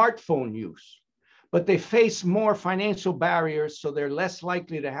in smartphone use, but they face more financial barriers, so they're less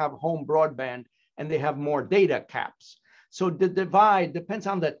likely to have home broadband, and they have more data caps. So the divide depends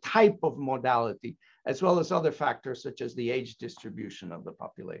on the type of modality, as well as other factors such as the age distribution of the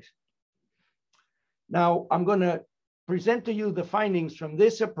population. Now, I'm going to present to you the findings from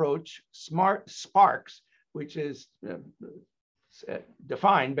this approach, SPARKS, which is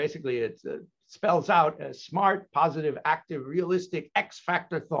defined, basically it spells out as smart, positive, active, realistic,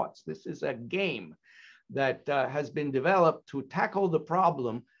 X-factor thoughts. This is a game that has been developed to tackle the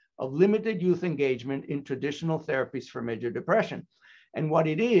problem of limited youth engagement in traditional therapies for major depression. And what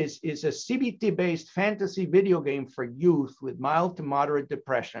it is a CBT-based fantasy video game for youth with mild to moderate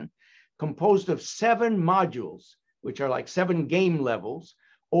depression, composed of 7 modules, which are like 7 game levels,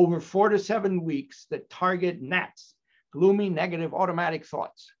 over 4 to 7 weeks that target NATs, gloomy, negative, automatic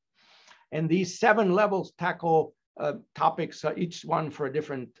thoughts. And these 7 levels tackle topics, each topic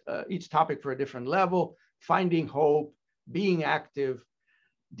for a different level: finding hope, being active,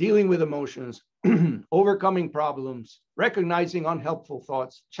 dealing with emotions, overcoming problems, recognizing unhelpful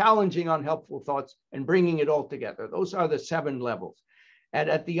thoughts, challenging unhelpful thoughts, and bringing it all together. Those are the 7 levels. And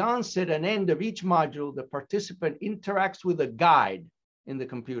at the onset and end of each module, the participant interacts with a guide in the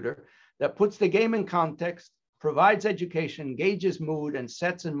computer that puts the game in context, provides education, gauges mood, and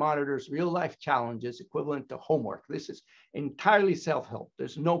sets and monitors real-life challenges equivalent to homework. This is entirely self-help.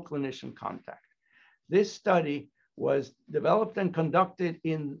 There's no clinician contact. This study was developed and conducted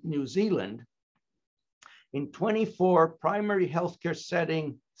in New Zealand in 24 primary healthcare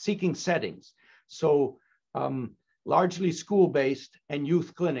seeking settings. So largely school-based and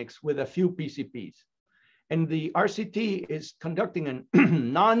youth clinics with a few PCPs. And the RCT is conducting a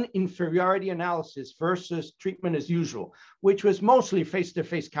non-inferiority analysis versus treatment as usual, which was mostly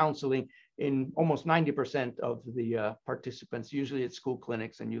face-to-face counseling in almost 90% of the participants, usually at school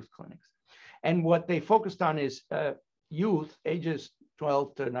clinics and youth clinics. And what they focused on is youth, ages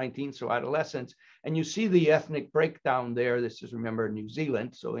 12 to 19, so adolescents. And you see the ethnic breakdown there. This is, remember, New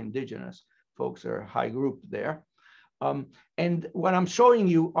Zealand, so indigenous folks are a high group there. And what I'm showing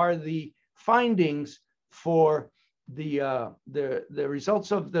you are the findings for the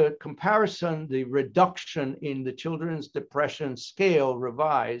results of the comparison, the reduction in the children's depression scale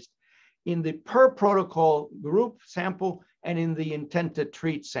revised in the per protocol group sample and in the intent to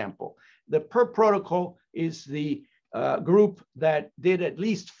treat sample. The per protocol is the group that did at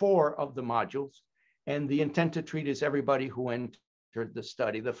least 4 of the modules, and the intent to treat is everybody who entered the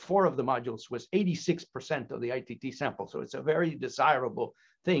study. The 4 of the modules was 86% of the ITT sample, so it's a very desirable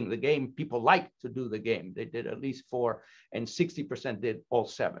thing. The game, people like to do the game. They did at least 4, and 60% did all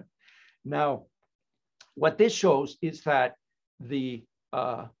 7. Now, what this shows is that the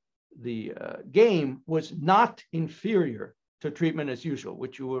game was not inferior to treatment as usual,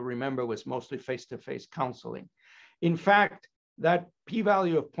 which you will remember was mostly face-to-face counseling. In fact, that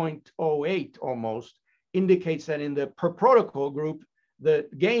p-value of 0.08 almost indicates that in the per protocol group, the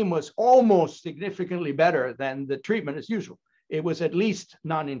game was almost significantly better than the treatment as usual. It was at least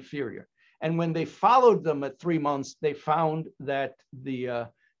non-inferior. And when they followed them at 3 months, they found that the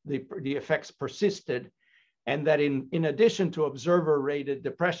effects persisted, and that in addition to observer-rated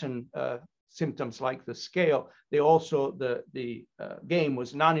depression symptoms like the scale, they also, the game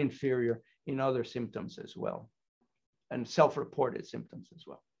was non-inferior in other symptoms as well, and self-reported symptoms as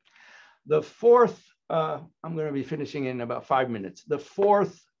well. The fourth, I'm going to be finishing in about 5 minutes. The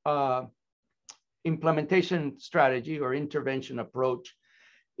fourth implementation strategy or intervention approach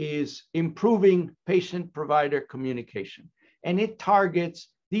is improving patient-provider communication. And it targets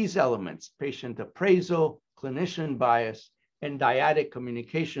these elements: patient appraisal, clinician bias, and dyadic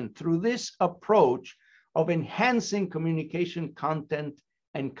communication through this approach of enhancing communication content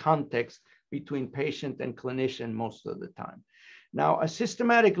and context between patient and clinician most of the time. Now, a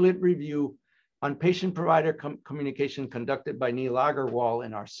systematic lit review on patient-provider communication conducted by Neil Agarwal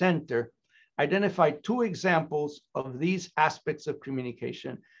in our center identified 2 examples of these aspects of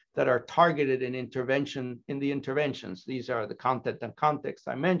communication that are targeted in the interventions. These are the content and context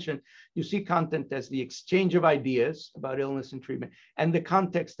I mentioned. You see content as the exchange of ideas about illness and treatment, and the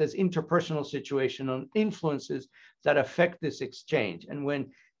context as interpersonal situational influences that affect this exchange. And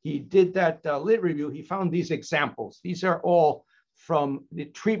when he did that lit review, he found these examples. These are all from the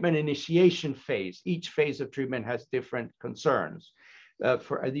treatment initiation phase. Each phase of treatment has different concerns.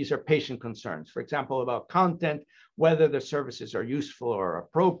 These are patient concerns. For example, about content, whether the services are useful or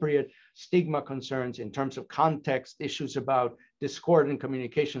appropriate, stigma concerns in terms of context, issues about discordant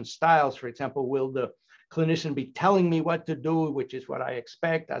communication styles. For example, will the clinician be telling me what to do, which is what I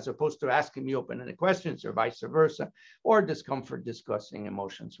expect, as opposed to asking me open-ended questions, or vice versa, or discomfort discussing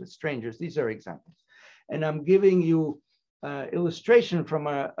emotions with strangers. These are examples. And I'm giving you illustration from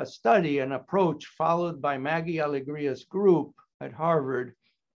a study, an approach followed by Maggie Alegria's group at Harvard,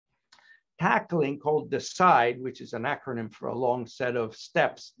 tackling called DECIDE, which is an acronym for a long set of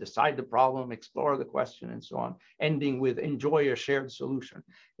steps: decide the problem, explore the question, and so on, ending with enjoy a shared solution.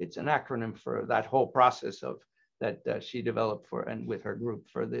 It's an acronym for that whole process of that she developed for and with her group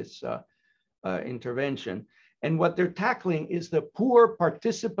for this intervention. And what they're tackling is the poor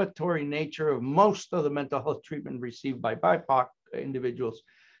participatory nature of most of the mental health treatment received by BIPOC individuals.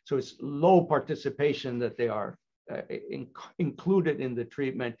 So it's low participation that they are included in the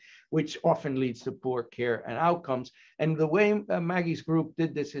treatment, which often leads to poor care and outcomes. And the way Maggie's group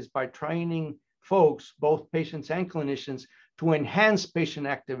did this is by training folks, both patients and clinicians, to enhance patient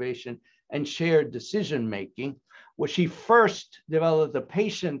activation and shared decision-making. Well, she first developed the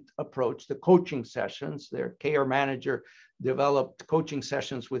patient approach, the coaching sessions. Their care manager developed coaching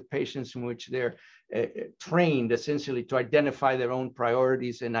sessions with patients in which they're trained essentially to identify their own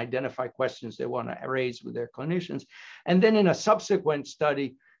priorities and identify questions they want to raise with their clinicians. And then in a subsequent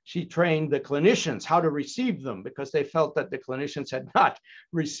study, she trained the clinicians how to receive them, because they felt that the clinicians had not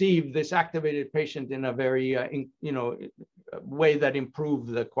received this activated patient in a very, way that improved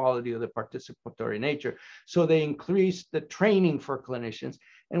the quality of the participatory nature. So they increased the training for clinicians.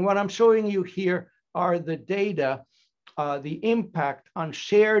 And what I'm showing you here are the data, the impact on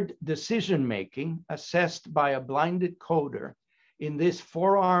shared decision-making assessed by a blinded coder in this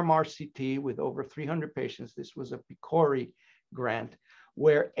 4-arm RCT with over 300 patients. This was a PCORI grant,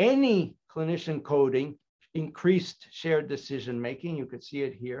 where any clinician coding increased shared decision-making. You could see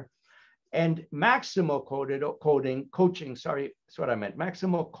it here. And maximal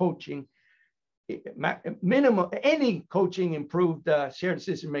maximal coaching, any coaching improved shared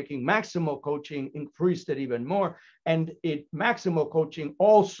decision-making. Maximal coaching increased it even more. And maximal coaching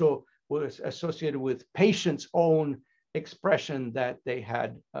also was associated with patients' own expression that they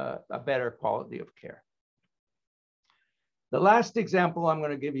had a better quality of care. The last example I'm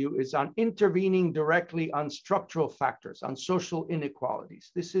going to give you is on intervening directly on structural factors, on social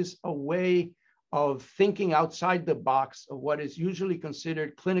inequalities. This is a way of thinking outside the box of what is usually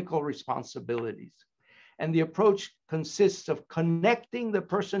considered clinical responsibilities. And the approach consists of connecting the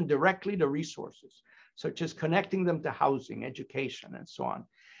person directly to resources, such as connecting them to housing, education, and so on.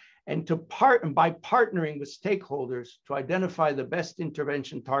 And by partnering with stakeholders to identify the best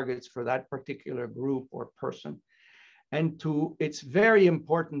intervention targets for that particular group or person. And it's very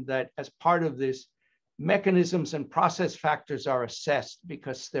important that as part of this, mechanisms and process factors are assessed,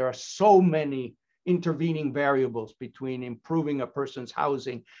 because there are so many intervening variables between improving a person's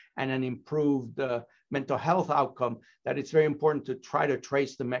housing and an improved mental health outcome, that it's very important to try to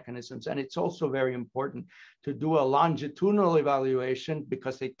trace the mechanisms. And it's also very important to do a longitudinal evaluation,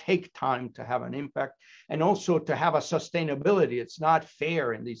 because they take time to have an impact, and also to have a sustainability. It's not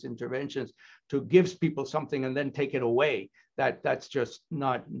fair in these interventions to give people something and then take it away. That's just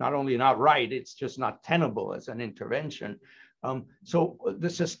not only not right, it's just not tenable as an intervention. So the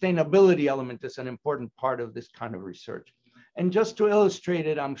sustainability element is an important part of this kind of research. And just to illustrate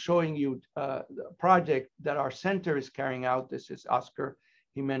it, I'm showing you a project that our center is carrying out. This is Oscar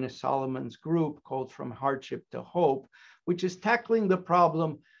Jimenez Solomon's group, called From Hardship to Hope, which is tackling the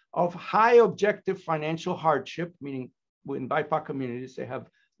problem of high objective financial hardship, meaning in BIPOC communities, they have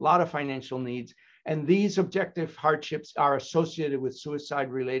a lot of financial needs. And these objective hardships are associated with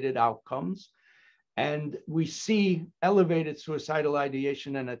suicide-related outcomes. And we see elevated suicidal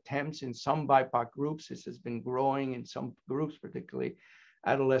ideation and attempts in some BIPOC groups. This has been growing in some groups, particularly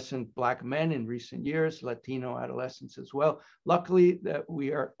adolescent Black men in recent years, Latino adolescents as well. Luckily, that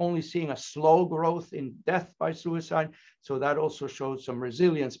we are only seeing a slow growth in death by suicide. So that also shows some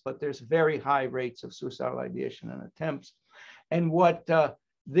resilience, but there's very high rates of suicidal ideation and attempts. And what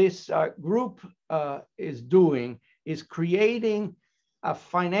this group is doing is creating a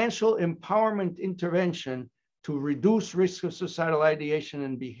financial empowerment intervention to reduce risk of suicidal ideation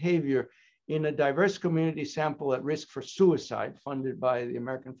and behavior in a diverse community sample at risk for suicide, funded by the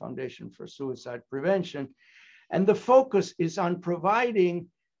American Foundation for Suicide Prevention. And the focus is on providing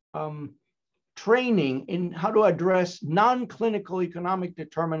training in how to address non-clinical economic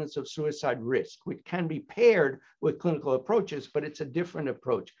determinants of suicide risk, which can be paired with clinical approaches, but it's a different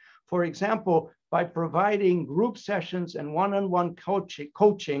approach. For example, by providing group sessions and one-on-one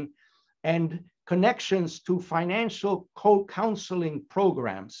coaching and connections to financial counseling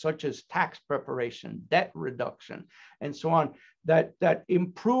programs, such as tax preparation, debt reduction, and so on, that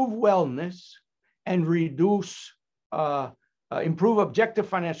improve wellness and reduce, improve objective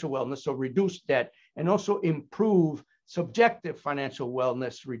financial wellness, so reduce debt, and also improve subjective financial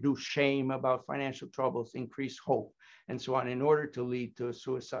wellness, reduce shame about financial troubles, increase hope, and so on, in order to lead to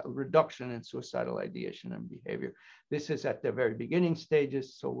a reduction in suicidal ideation and behavior. This is at the very beginning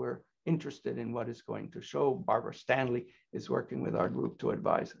stages, so we're interested in what it's going to show. Barbara Stanley is working with our group to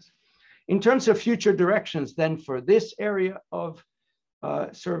advise us. In terms of future directions, then, for this area of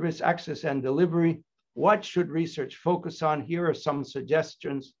service access and delivery, what should research focus on? Here are some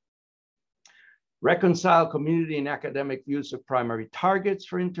suggestions. Reconcile community and academic views of primary targets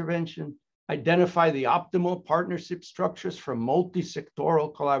for intervention. Identify the optimal partnership structures for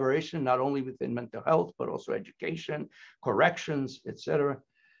multi-sectoral collaboration, not only within mental health, but also education, corrections, etc.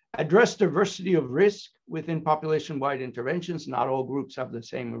 Address diversity of risk within population-wide interventions. Not all groups have the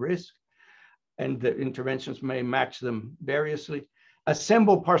same risk, and the interventions may match them variously.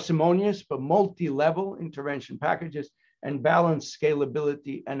 Assemble parsimonious but multi-level intervention packages, and balance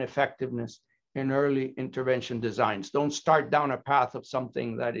scalability and effectiveness in early intervention designs. Don't start down a path of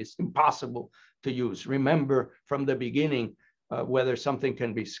something that is impossible to use. Remember from the beginning whether something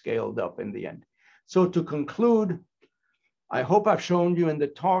can be scaled up in the end. So to conclude, I hope I've shown you in the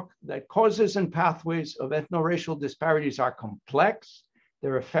talk that causes and pathways of ethno-racial disparities are complex.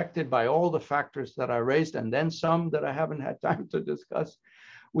 They're affected by all the factors that I raised, and then some that I haven't had time to discuss.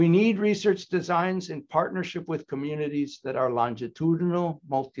 We need research designs in partnership with communities that are longitudinal,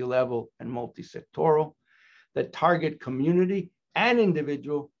 multi-level, and multi-sectoral, that target community and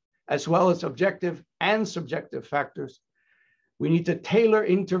individual, as well as objective and subjective factors. We need to tailor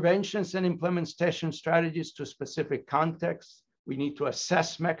interventions and implementation strategies to specific contexts. We need to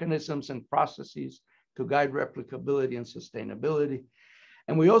assess mechanisms and processes to guide replicability and sustainability.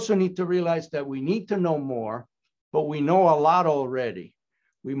 And we also need to realize that we need to know more, but we know a lot already.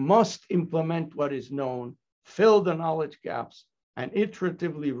 We must implement what is known, fill the knowledge gaps, and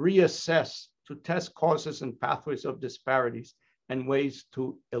iteratively reassess to test causes and pathways of disparities and ways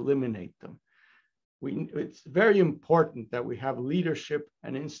to eliminate them. It's very important that we have leadership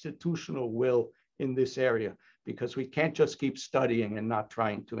and institutional will in this area, because we can't just keep studying and not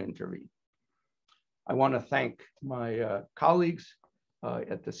trying to intervene. I want to thank my colleagues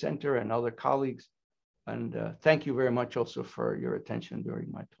at the center and other colleagues. And thank you very much also for your attention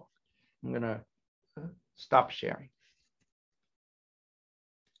during my talk. I'm going to stop sharing.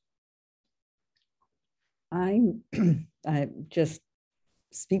 I'm just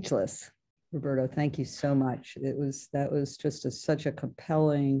speechless, Roberto. Thank you so much. That was just such a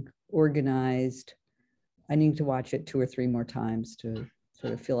compelling, organized. I need to watch it 2 or 3 more times to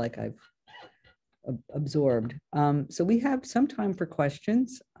sort of feel like I've absorbed. So we have some time for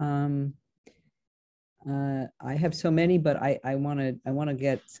questions. I have so many, but I want to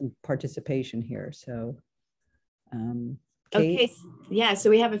get some participation here. So, Kate? Okay, yeah. So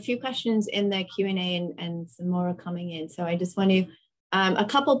we have a few questions in the Q&A, and some more are coming in. So I just want to, a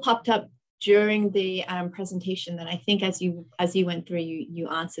couple popped up during the presentation that I think as you went through, you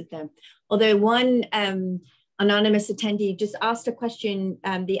answered them. Although one anonymous attendee just asked a question,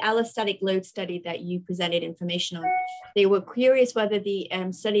 the allostatic load study that you presented information on. They were curious whether the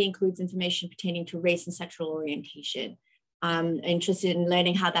study includes information pertaining to race and sexual orientation. Interested in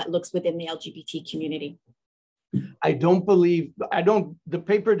learning how that looks within the LGBT community. The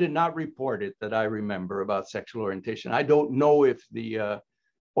paper did not report it that I remember about sexual orientation. I don't know if the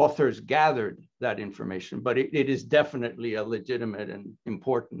authors gathered that information, but it is definitely a legitimate and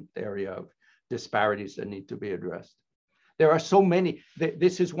important area of disparities that need to be addressed. there are so many.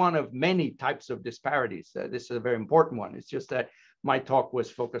 This is one of many types of disparities. This is a very important one. It's just that my talk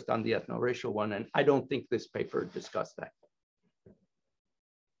was focused on the ethno-racial one, and I don't think this paper discussed that.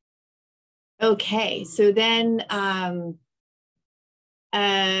 Okay, so then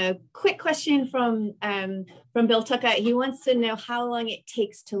a quick question from Bill Tucker. He wants to know how long it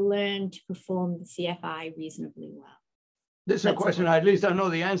takes to learn to perform the CFI reasonably well. This is a question at least I know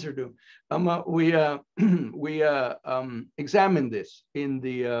the answer to. We examined this in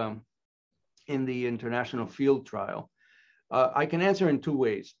the international field trial. I can answer in two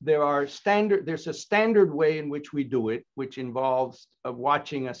ways. There's a standard way in which we do it, which involves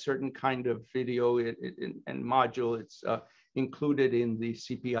watching a certain kind of video and module. It's included in the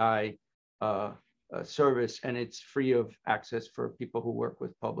CPI service, and it's free of access for people who work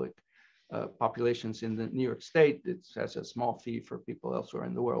with public populations in the New York State. It has a small fee for people elsewhere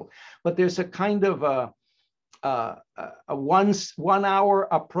in the world. But there's a kind of a 1 hour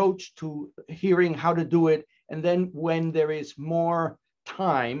approach to hearing how to do it. And then when there is more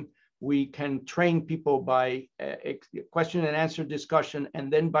time, we can train people by question and answer discussion and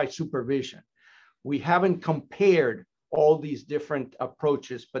then by supervision. We haven't compared all these different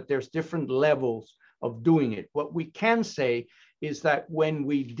approaches, but there's different levels of doing it. What we can say is that when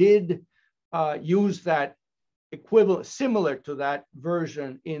we did use that equivalent, similar to that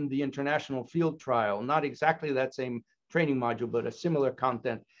version in the international field trial, not exactly that same training module, but a similar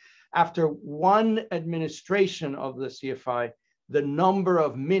content, after one administration of the CFI, the number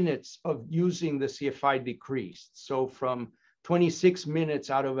of minutes of using the CFI decreased. So from 26 minutes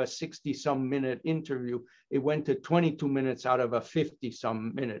out of a 60-some minute interview, it went to 22 minutes out of a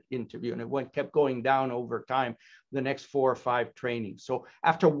 50-some minute interview, and it kept going down over time, the next 4 or 5 trainings. So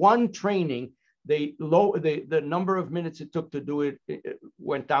after one training, the number of minutes it took to do it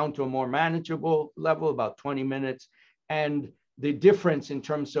went down to a more manageable level, about 20 minutes, and the difference in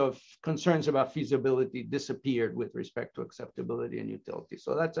terms of concerns about feasibility disappeared with respect to acceptability and utility.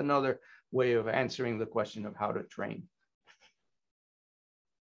 So that's another way of answering the question of how to train.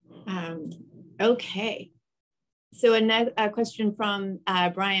 Okay. So a question from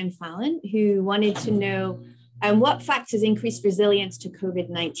Brian Fallon, who wanted to know what factors increase resilience to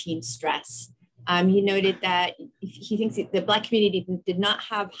COVID-19 stress? He noted that he thinks that the Black community did not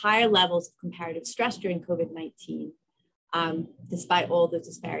have higher levels of comparative stress during COVID-19, despite all the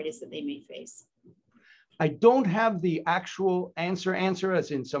disparities that they may face. I don't have the actual answer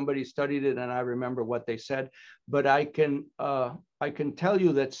as in somebody studied it and I remember what they said, but I can tell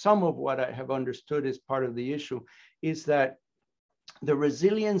you that some of what I have understood as part of the issue is that the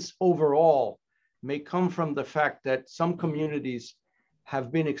resilience overall may come from the fact that some communities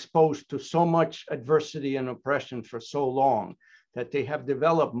have been exposed to so much adversity and oppression for so long that they have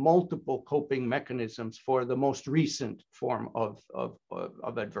developed multiple coping mechanisms for the most recent form of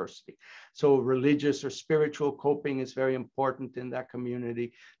adversity. So religious or spiritual coping is very important in that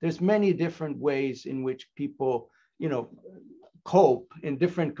community. There's many different ways in which people, cope in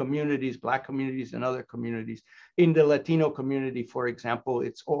different communities, Black communities and other communities. In the Latino community, for example,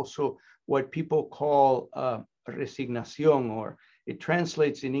 it's also what people call resignación, or it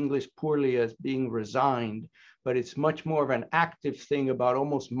translates in English poorly as being resigned, but it's much more of an active thing about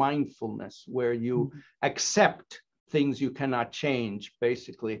almost mindfulness, where you accept things you cannot change,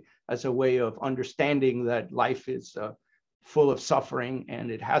 basically, as a way of understanding that life is full of suffering, and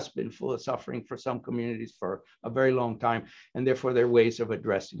it has been full of suffering for some communities for a very long time, and therefore there are ways of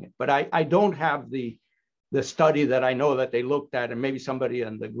addressing it. But I don't have the study that I know that they looked at, and maybe somebody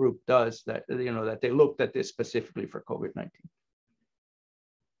in the group does, that that they looked at this specifically for COVID-19.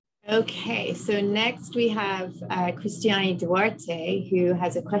 Okay, so next we have Cristiane Duarte, who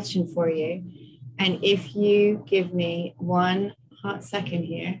has a question for you. And if you give me one hot second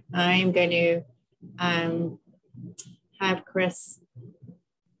here, I'm going to have Chris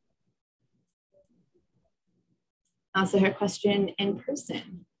answer her question in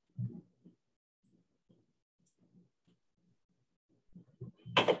person.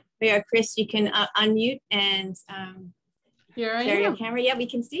 Yeah, Chris, you can unmute and here I share am. your camera. Yeah, we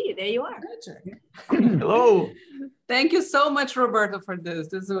can see you. There you are. Hello. Thank you so much, Roberto, for this.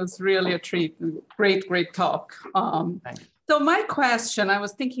 This was really a treat. Great, great talk. So my question, I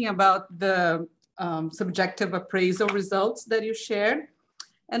was thinking about the subjective appraisal results that you shared.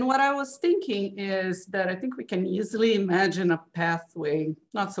 And what I was thinking is that I think we can easily imagine a pathway,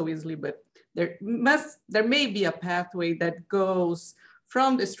 not so easily, but there may be a pathway that goes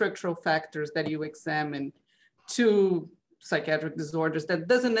from the structural factors that you examine to psychiatric disorders that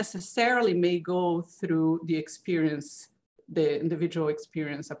doesn't necessarily may go through the experience, the individual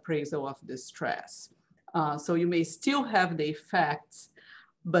experience appraisal of distress. So you may still have the effects,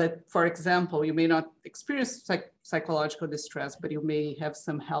 but for example, you may not experience psychological distress, but you may have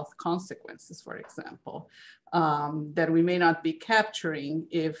some health consequences, for example, that we may not be capturing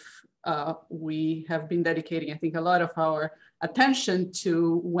if we have been dedicating, I think, a lot of our attention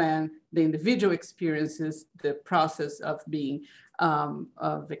to when the individual experiences the process of being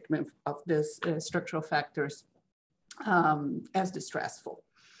a victim of these structural factors as distressful.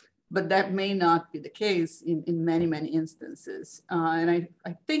 But that may not be the case in many, many instances. And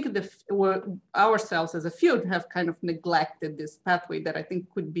I think ourselves as a field have kind of neglected this pathway that I think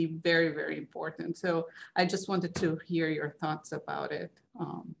could be very, very important. So I just wanted to hear your thoughts about it.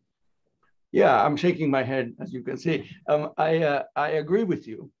 Yeah, I'm shaking my head, as you can see. I agree with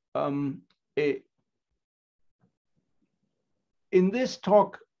you. In this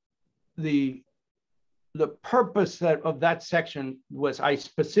talk, the purpose of that section was I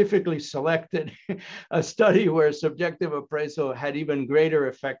specifically selected a study where subjective appraisal had even greater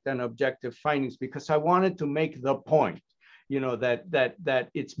effect than objective findings, because I wanted to make the point, that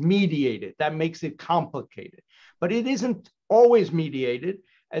it's mediated. That makes it complicated, but it isn't always mediated,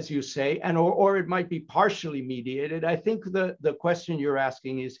 as you say, and or it might be partially mediated. I think the question you're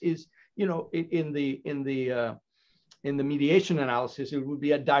asking is in the mediation analysis, it would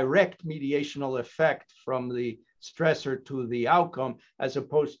be a direct mediational effect from the stressor to the outcome, as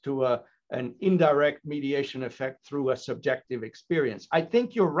opposed to an indirect mediation effect through a subjective experience. I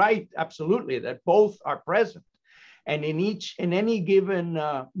think you're right, absolutely, that both are present. And in any given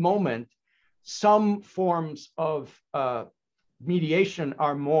moment, some forms of mediation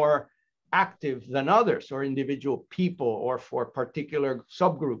are more active than others, or individual people, or for particular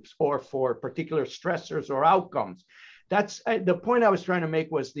subgroups, or for particular stressors or outcomes. That's the point I was trying to make,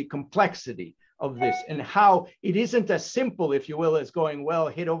 was the complexity of this, and how it isn't as simple, if you will, as going, well,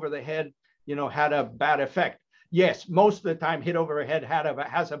 hit over the head, had a bad effect. Yes, most of the time hit over the head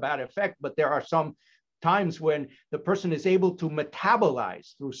has a bad effect, but there are some times when the person is able to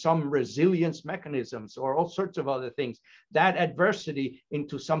metabolize through some resilience mechanisms or all sorts of other things, that adversity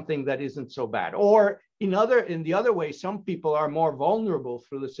into something that isn't so bad. Or in the other way, some people are more vulnerable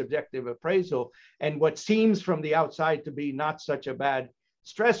through the subjective appraisal, and what seems from the outside to be not such a bad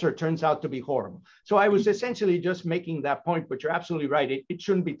stressor turns out to be horrible. So I was essentially just making that point, but you're absolutely right. It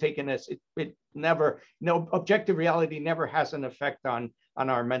shouldn't be taken as it never, objective reality never has an effect on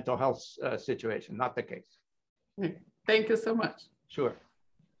our mental health situation. Not the case. Thank you so much. Sure.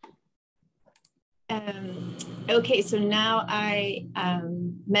 Okay, so now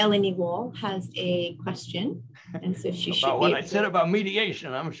Melanie Wall has a question, and so she should about what I said about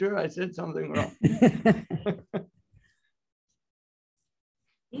mediation. I'm sure I said something wrong.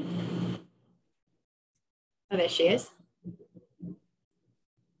 Oh, there she is.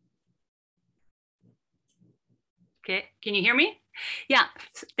 Okay, can you hear me? Yeah,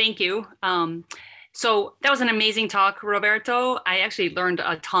 thank you. So that was an amazing talk, Roberto. I actually learned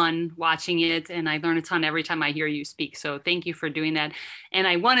a ton watching it, and I learn a ton every time I hear you speak. So thank you for doing that. And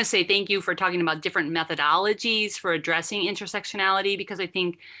I want to say thank you for talking about different methodologies for addressing intersectionality, because I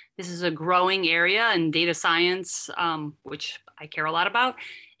think this is a growing area, and data science, which I care a lot about,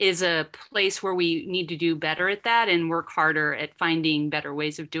 is a place where we need to do better at that and work harder at finding better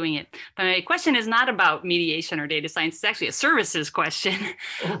ways of doing it. But my question is not about mediation or data science. It's actually a services question,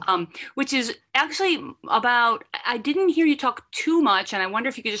 which is actually about, I didn't hear you talk too much, and I wonder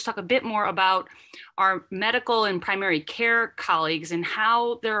if you could just talk a bit more about our medical and primary care colleagues and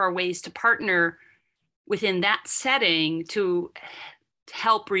how there are ways to partner within that setting to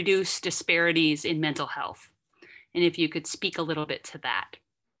help reduce disparities in mental health. And if you could speak a little bit to that.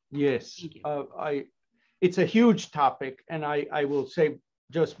 Yes, it's a huge topic, and I will say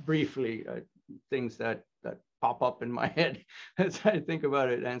just briefly things that pop up in my head as I think about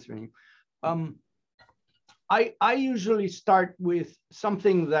it answering. I usually start with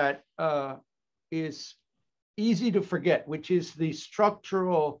something that is easy to forget, which is the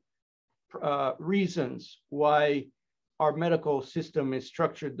structural reasons why our medical system is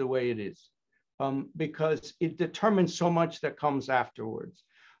structured the way it is, because it determines so much that comes afterwards.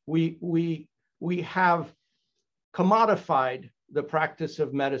 We have commodified the practice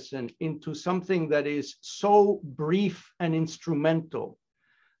of medicine into something that is so brief and instrumental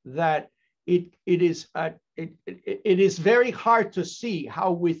that it is very hard to see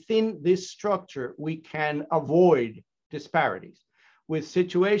how within this structure we can avoid disparities with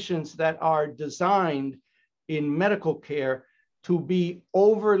situations that are designed in medical care to be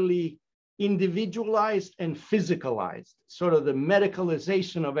overly individualized and physicalized, sort of the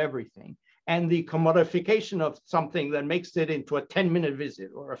medicalization of everything. and the commodification of something that makes it into a 10-minute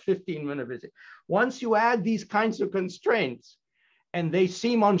visit or a 15-minute visit. Once you add these kinds of constraints, and they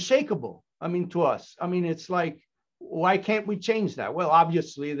seem unshakable, I mean, to us, I mean, it's like, why can't we change that? Well,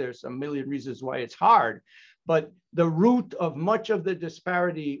 obviously, there's a million reasons why it's hard, but the root of much of the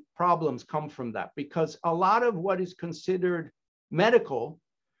disparity problems come from that, because a lot of what is considered medical,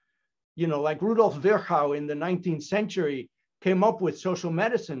 you know, like Rudolf Virchow in the 19th century came up with social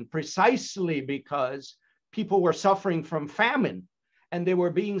medicine precisely because people were suffering from famine and they were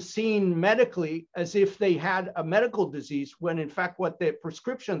being seen medically as if they had a medical disease, when in fact what the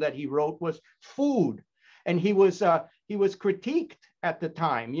prescription that he wrote was food. And he was critiqued at the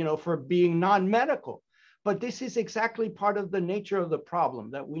time, you know, for being non-medical. But this is exactly part of the nature of the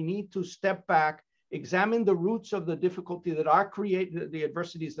problem, that we need to step back, examine the roots of the difficulty that are creating the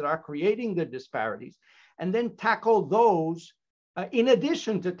adversities that are creating the disparities, and then tackle those in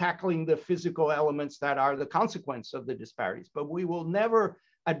addition to tackling the physical elements that are the consequence of the disparities. But we will never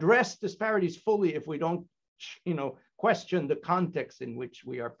address disparities fully if we don't, you know, question the context in which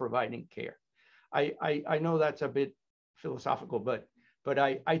we are providing care. I know that's a bit philosophical, but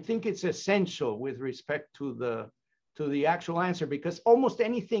I think it's essential with respect to the actual answer, because almost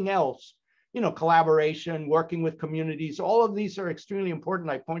anything else, you know, collaboration, working with communities, all of these are extremely important.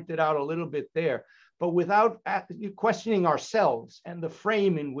 I pointed out a little bit there, but without questioning ourselves and the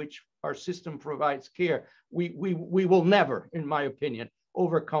frame in which our system provides care, we will never, in my opinion,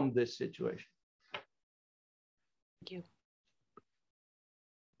 overcome this situation. Thank you.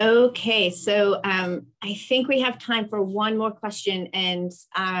 Okay, so I think we have time for one more question, and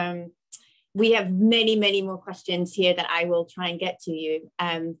we have many, many more questions here that I will try and get to you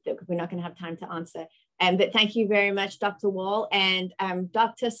that we're not going to have time to answer. But thank you very much, Dr. Wall and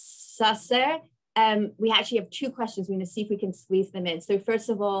Dr. Sasser. We actually have two questions. We're going to see if we can squeeze them in. So first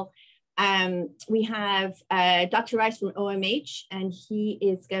of all, we have Dr. Rice from OMH, and he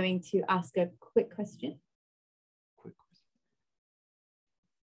is going to ask a quick question.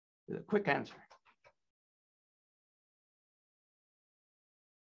 Quick answer.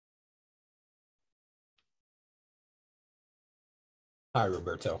 Hi,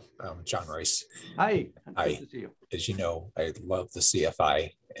 Roberto. John Rice. Hi. Good to see you. As you know, I love the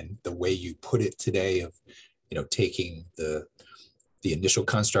CFI and the way you put it today of, you know, taking the initial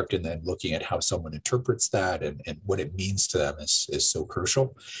construct and then looking at how someone interprets that and what it means to them is so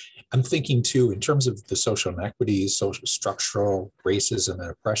crucial. I'm thinking too, in terms of the social inequities, social structural racism and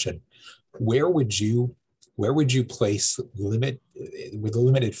oppression, where would you place with the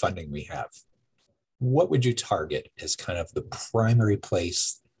limited funding we have? What would you target as kind of the primary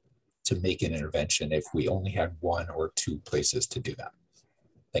place to make an intervention if we only had one or two places to do that?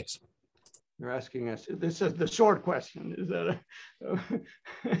 Thanks. You're asking us, this is the short question, is that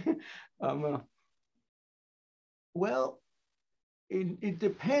well, it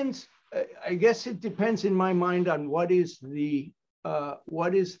depends. I guess it depends in my mind on what is the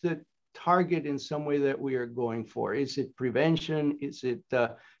target in some way that we are going for. Is it prevention? Is it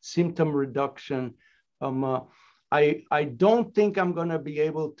symptom reduction? I don't think I'm going to be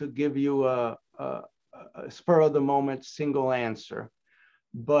able to give you a spur of the moment single answer,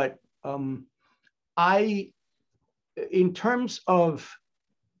 but in terms of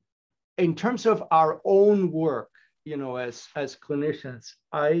our own work, you know, as clinicians,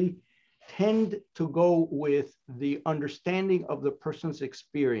 I tend to go with the understanding of the person's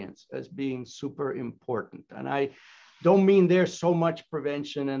experience as being super important. And I don't mean there's so much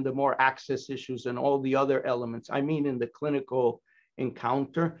prevention and the more access issues and all the other elements. I mean in the clinical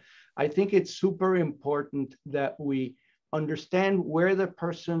encounter. I think it's super important that we understand where the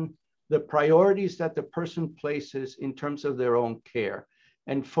priorities that the person places in terms of their own care,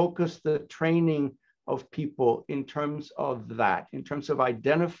 and focus the training of people in terms of that, in terms of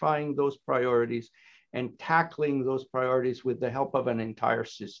identifying those priorities and tackling those priorities with the help of an entire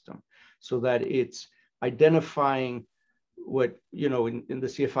system, so that it's identifying what, you know, in the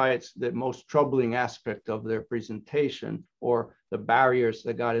CFI, it's the most troubling aspect of their presentation, or the barriers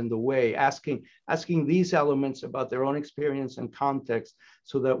that got in the way, asking these elements about their own experience and context,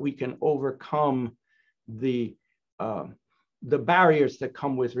 so that we can overcome the barriers that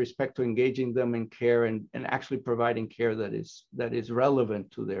come with respect to engaging them in care and actually providing care that is relevant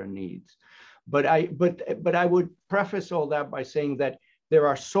to their needs. But I would preface all that by saying that there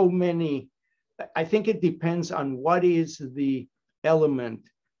are so many. I think it depends on what is the element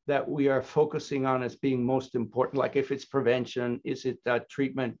that we are focusing on as being most important. Like if it's prevention, is it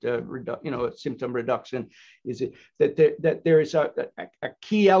treatment, symptom reduction? Is it that there is a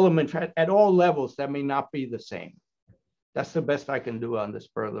key element at all levels that may not be the same? That's the best I can do on the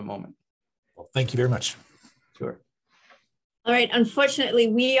spur of the moment. Well, thank you very much. Sure. All right, unfortunately,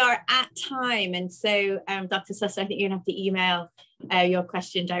 we are at time. And so, Dr. Susser, I think you're gonna have to email your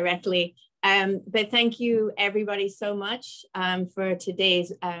question directly. But thank you everybody so much for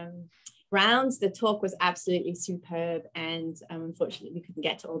today's rounds. The talk was absolutely superb, and unfortunately we couldn't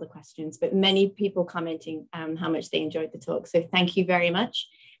get to all the questions, but many people commenting how much they enjoyed the talk. So thank you very much.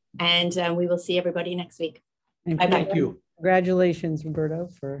 And we will see everybody next week. And Bye-bye. Thank you. Congratulations, Roberto.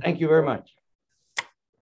 Thank you very much.